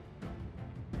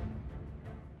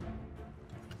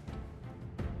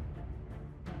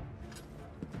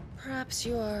 Perhaps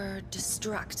you are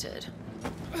distracted.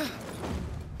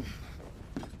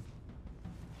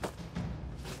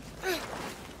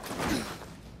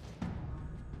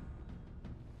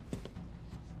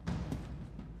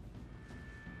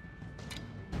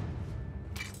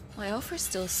 My offer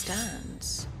still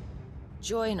stands.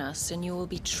 Join us and you will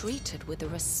be treated with the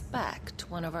respect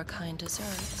one of our kind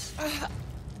deserves.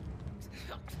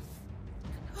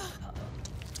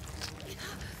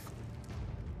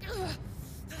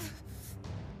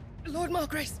 Lord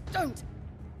Margrace, don't!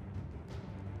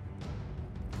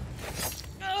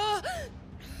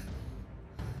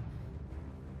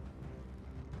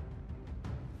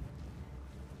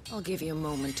 I'll give you a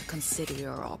moment to consider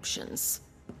your options.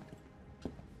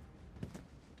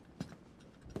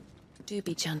 Do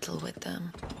be gentle with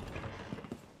them.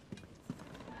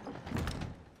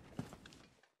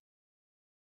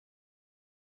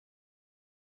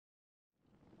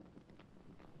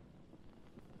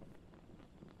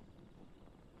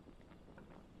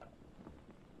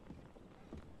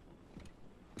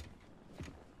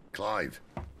 Clive.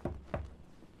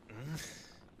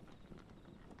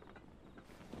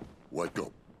 Wake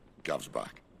up. Gav's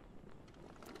back.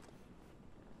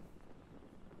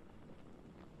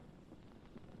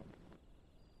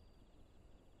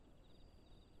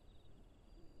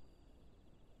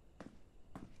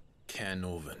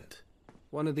 Canovant.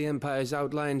 One of the Empire's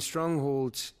outlying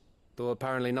strongholds, though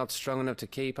apparently not strong enough to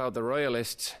keep out the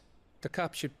Royalists. The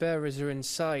captured bearers are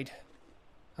inside.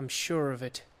 I'm sure of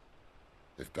it.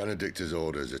 If Benedicta's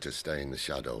orders are to stay in the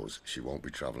shadows, she won't be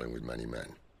traveling with many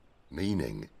men.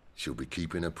 Meaning, she'll be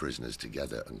keeping her prisoners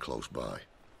together and close by.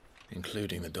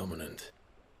 Including the Dominant.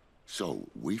 So,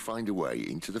 we find a way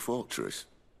into the fortress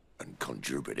and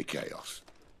conjure a bit of chaos.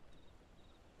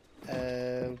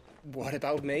 What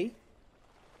about me?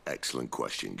 Excellent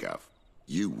question, Gav.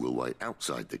 You will wait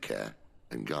outside the care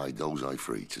and guide those I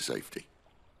free to safety.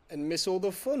 And miss all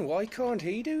the fun. Why can't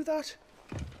he do that?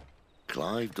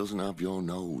 Clive doesn't have your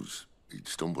nose. He'd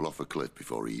stumble off a cliff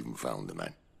before he even found the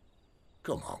men.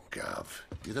 Come on, Gav.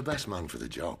 You're the best man for the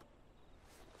job.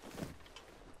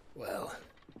 Well,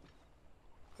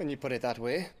 when you put it that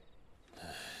way.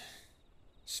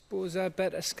 Suppose I'd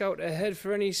better scout ahead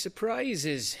for any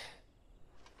surprises.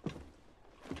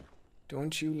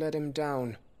 Don't you let him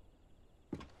down.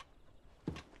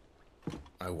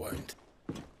 I won't.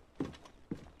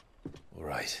 All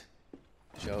right.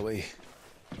 Shall we?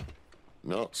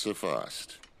 Not so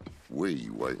fast. We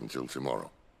wait until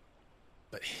tomorrow.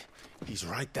 But he's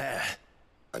right there.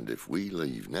 And if we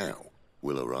leave now,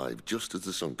 we'll arrive just as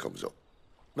the sun comes up.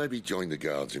 Maybe join the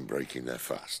guards in breaking their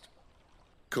fast.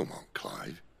 Come on,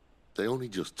 Clive. They only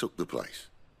just took the place.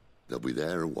 They'll be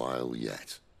there a while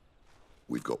yet.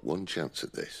 We've got one chance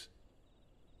at this.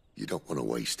 You don't want to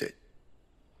waste it,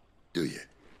 do you?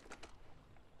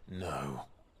 No.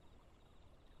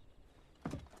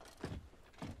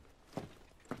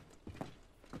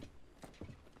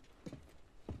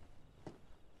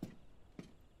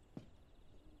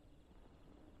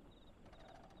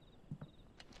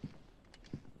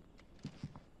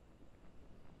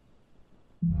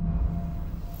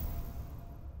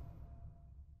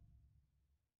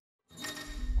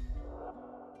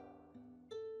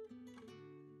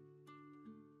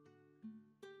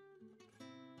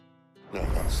 Now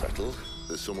that's settled.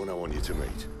 There's someone I want you to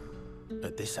meet.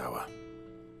 At this hour?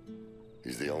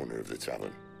 He's the owner of the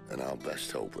tavern, and our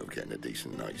best hope of getting a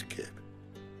decent night's kip.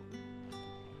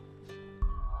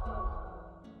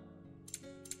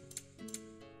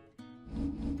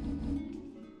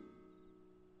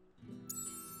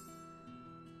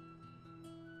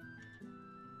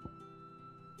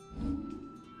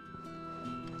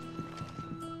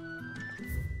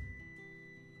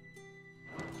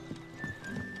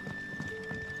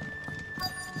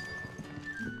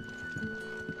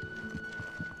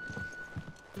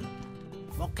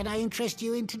 What can I interest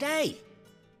you in today?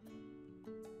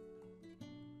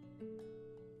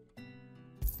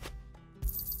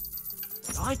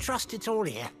 I trust it's all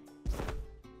here.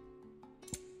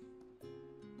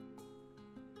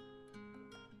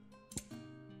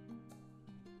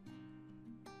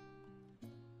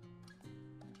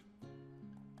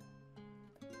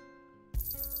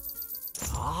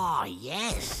 Ah,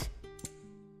 yes.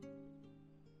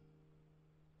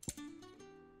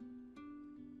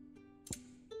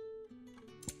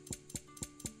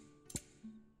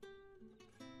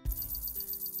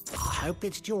 I hope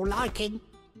it's to your liking.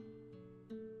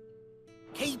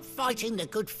 Keep fighting the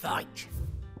good fight.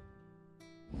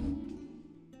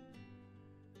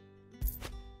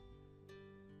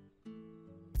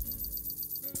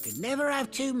 Could never have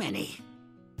too many.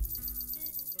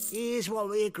 Here's what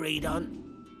we agreed on.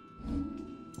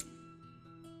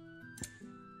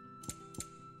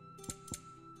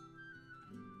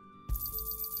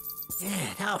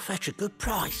 Yeah, that'll fetch a good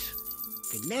price.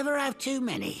 Could never have too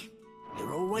many.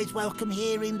 You're always welcome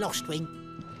here in Lostwing.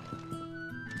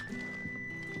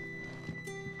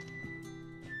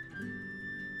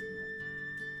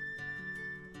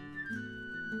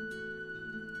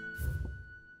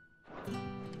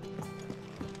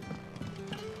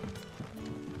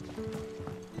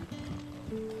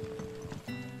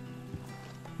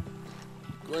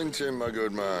 Quentin, my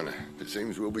good man. It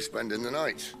seems we'll be spending the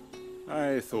night.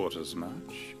 I thought as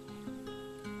much.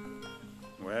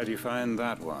 Where do you find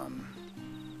that one?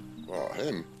 What,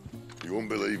 him? You wouldn't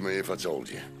believe me if I told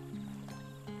you.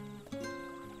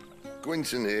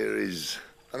 Gwynton here is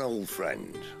an old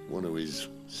friend, one who is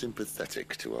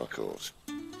sympathetic to our cause.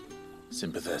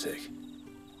 Sympathetic?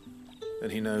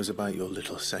 And he knows about your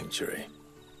little sanctuary.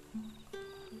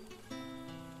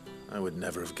 I would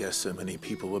never have guessed so many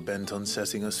people were bent on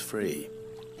setting us free.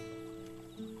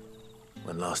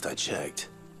 When last I checked,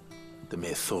 the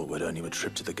mere thought would earn you a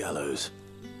trip to the gallows.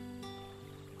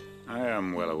 I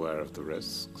am well aware of the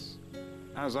risks,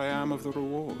 as I am of the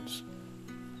rewards.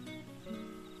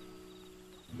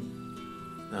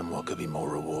 And what could be more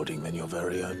rewarding than your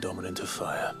very own dominant of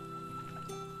fire?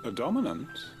 A dominant?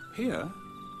 Here?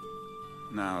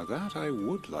 Now that I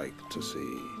would like to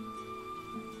see.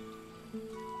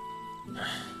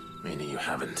 Meaning you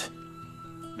haven't?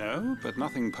 No, but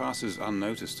nothing passes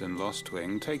unnoticed in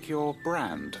Lostwing. Take your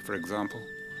brand, for example.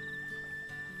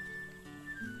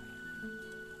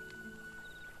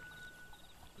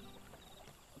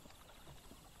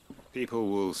 People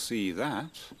will see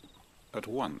that at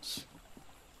once.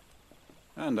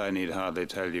 And I need hardly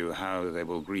tell you how they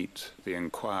will greet the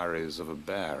inquiries of a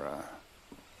bearer.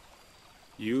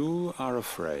 You are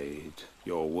afraid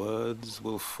your words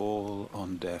will fall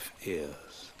on deaf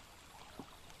ears,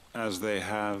 as they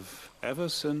have ever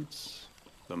since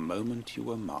the moment you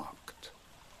were marked.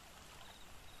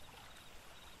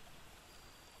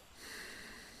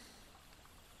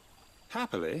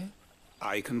 Happily,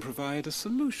 I can provide a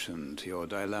solution to your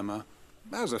dilemma,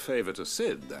 as a favor to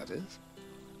Sid, that is.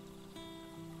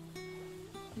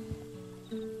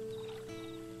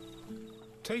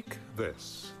 Take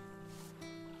this.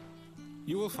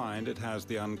 You will find it has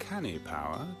the uncanny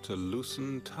power to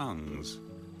loosen tongues.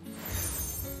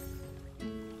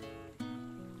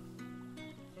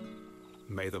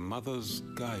 May the mothers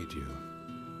guide you.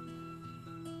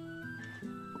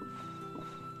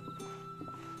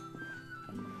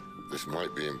 This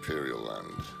might be Imperial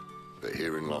land, but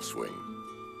here in Lostwing,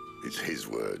 it's his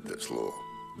word that's law.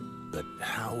 But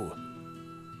how?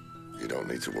 You don't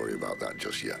need to worry about that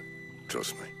just yet.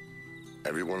 Trust me.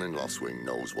 Everyone in Lostwing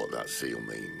knows what that seal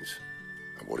means,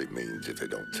 and what it means if they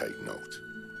don't take note.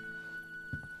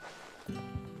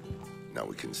 Now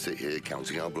we can sit here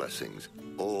counting our blessings,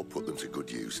 or put them to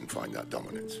good use and find that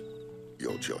dominance.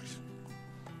 Your choice.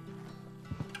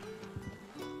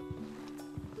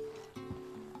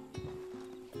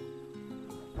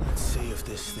 Let's see if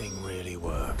this thing really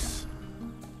works.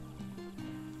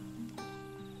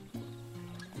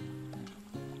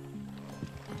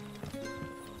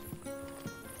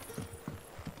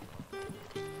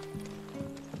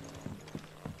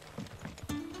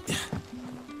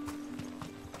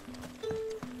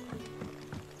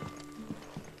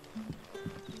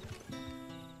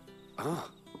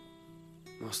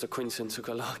 Master Quinton took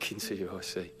a liking to you, I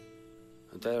see.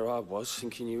 And there I was,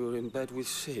 thinking you were in bed with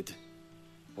Sid.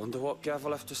 Wonder what Gav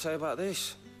will have to say about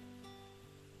this.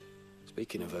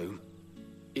 Speaking of whom,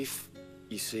 if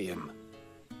you see him,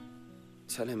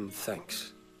 tell him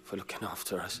thanks for looking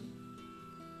after us.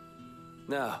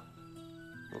 Now,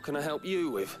 what can I help you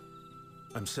with?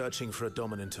 I'm searching for a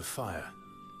dominant of fire.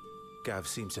 Gav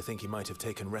seems to think he might have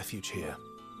taken refuge here.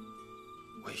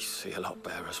 We see a lot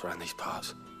bearers around these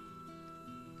parts.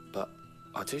 But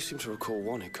I do seem to recall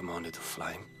one who commanded the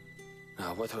flame.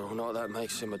 Now, whether or not that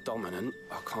makes him a dominant,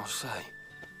 I can't say.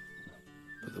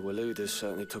 But the Waluders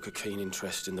certainly took a keen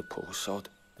interest in the poor sod.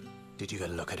 Did you get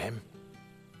a look at him?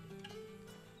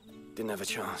 Didn't have a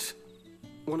chance.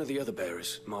 One of the other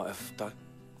bearers might have, though.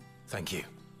 Thank you.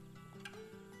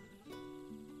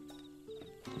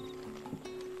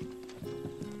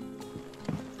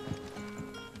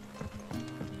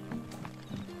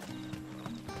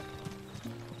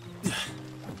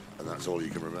 And that's all you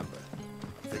can remember.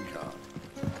 Think hard.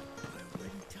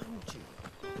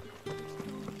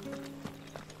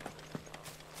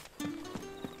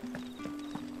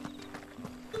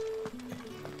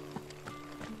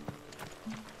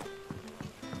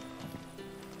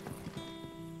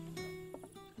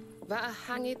 That a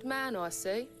hanged man, I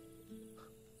see.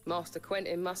 Master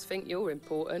Quentin must think you're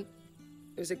important.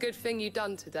 It was a good thing you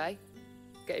done today,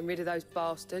 getting rid of those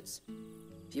bastards.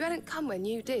 If you hadn't come when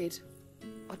you did,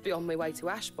 I'd be on my way to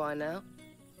Ash by now,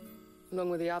 along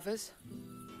with the others.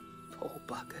 Poor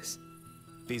buggers.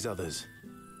 These others,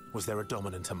 was there a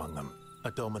dominant among them?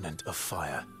 A dominant of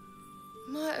fire?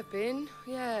 Might have been,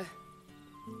 yeah.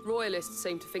 Royalists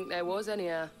seem to think there was,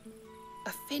 anyhow.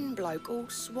 A thin bloke all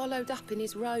swallowed up in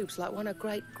his robes like one of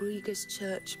Great Grieger's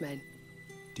churchmen.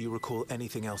 Do you recall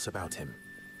anything else about him?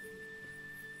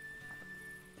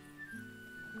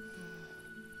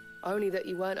 Only that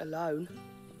he weren't alone.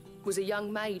 Was a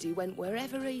young maid who went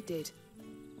wherever he did.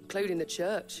 including the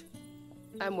church.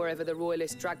 And wherever the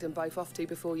Royalists dragged them both off to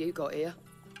before you got here.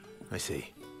 I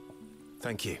see.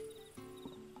 Thank you.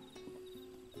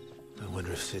 I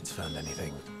wonder if Sid's found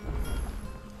anything.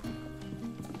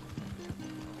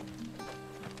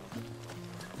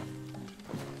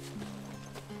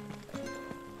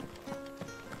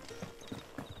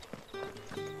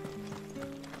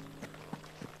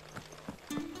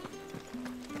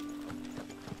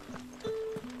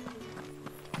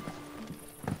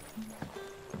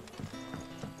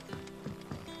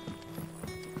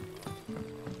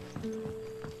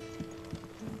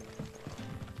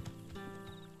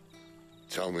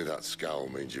 Tell me that scowl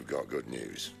means you've got good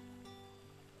news.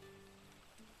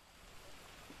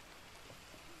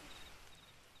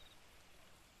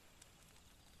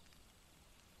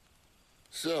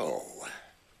 So,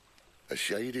 a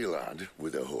shady lad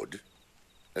with a hood,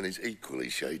 and his equally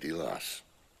shady lass.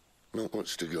 Not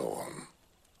much to go on,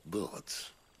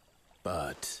 but...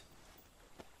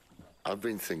 I've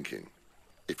been thinking,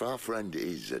 if our friend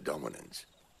is a dominant,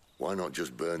 why not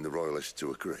just burn the Royalists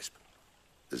to a crisp?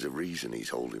 There's a reason he's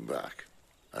holding back,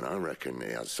 and I reckon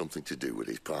he has something to do with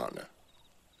his partner.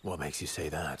 What makes you say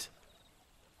that?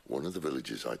 One of the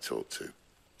villagers I talked to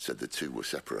said the two were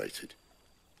separated.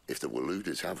 If the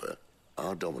Waluders have her,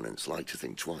 our dominants like to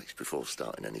think twice before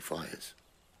starting any fires.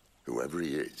 Whoever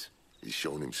he is, he's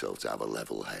shown himself to have a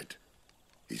level head.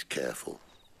 He's careful,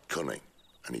 cunning,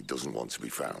 and he doesn't want to be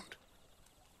found.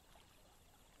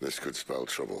 This could spell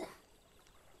trouble.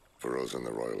 For us and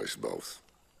the Royalists both.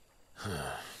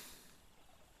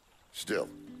 Still,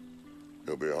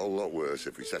 it'll be a whole lot worse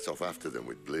if we set off after them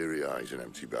with bleary eyes and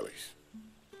empty bellies.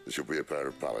 There should be a pair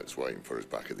of pallets waiting for us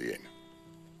back at the inn.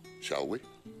 Shall we?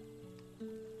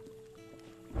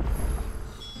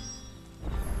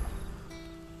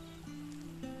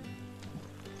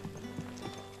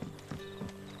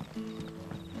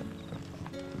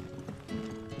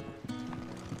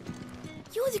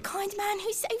 You're the kind man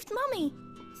who saved Mummy.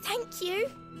 Thank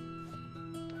you.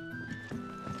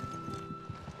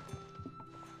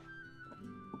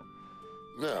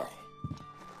 Now,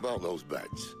 about those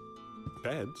beds.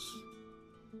 Beds?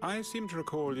 I seem to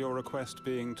recall your request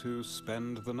being to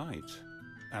spend the night.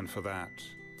 And for that,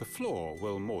 the floor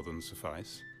will more than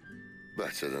suffice.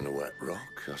 Better than a wet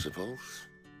rock, I suppose.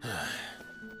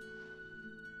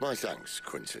 My thanks,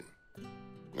 Quentin.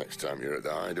 Next time you're at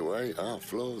the Hideaway, our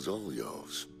floor's all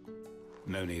yours.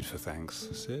 No need for thanks,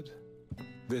 Sid.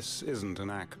 This isn't an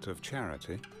act of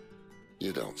charity.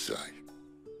 You don't say.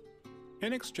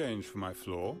 In exchange for my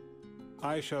floor,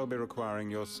 I shall be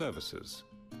requiring your services.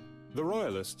 The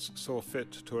Royalists saw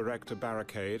fit to erect a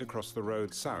barricade across the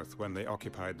road south when they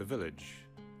occupied the village,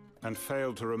 and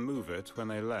failed to remove it when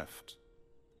they left.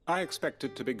 I expect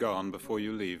it to be gone before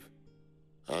you leave.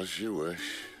 As you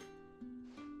wish.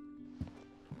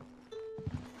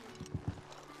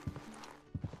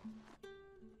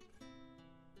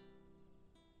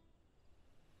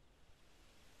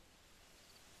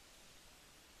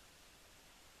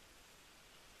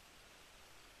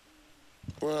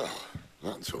 Well,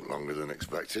 that took longer than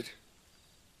expected.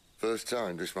 First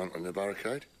time dismantling the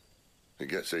barricade? It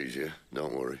gets easier,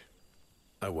 don't worry.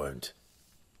 I won't.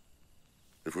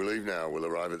 If we leave now, we'll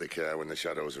arrive at the care when the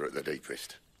shadows are at their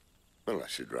deepest.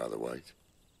 Unless you'd rather wait.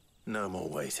 No more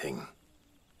waiting.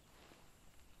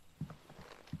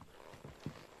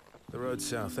 The road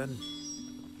south, then?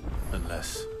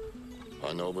 Unless...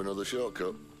 I know of another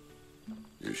shortcut.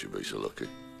 You should be so lucky.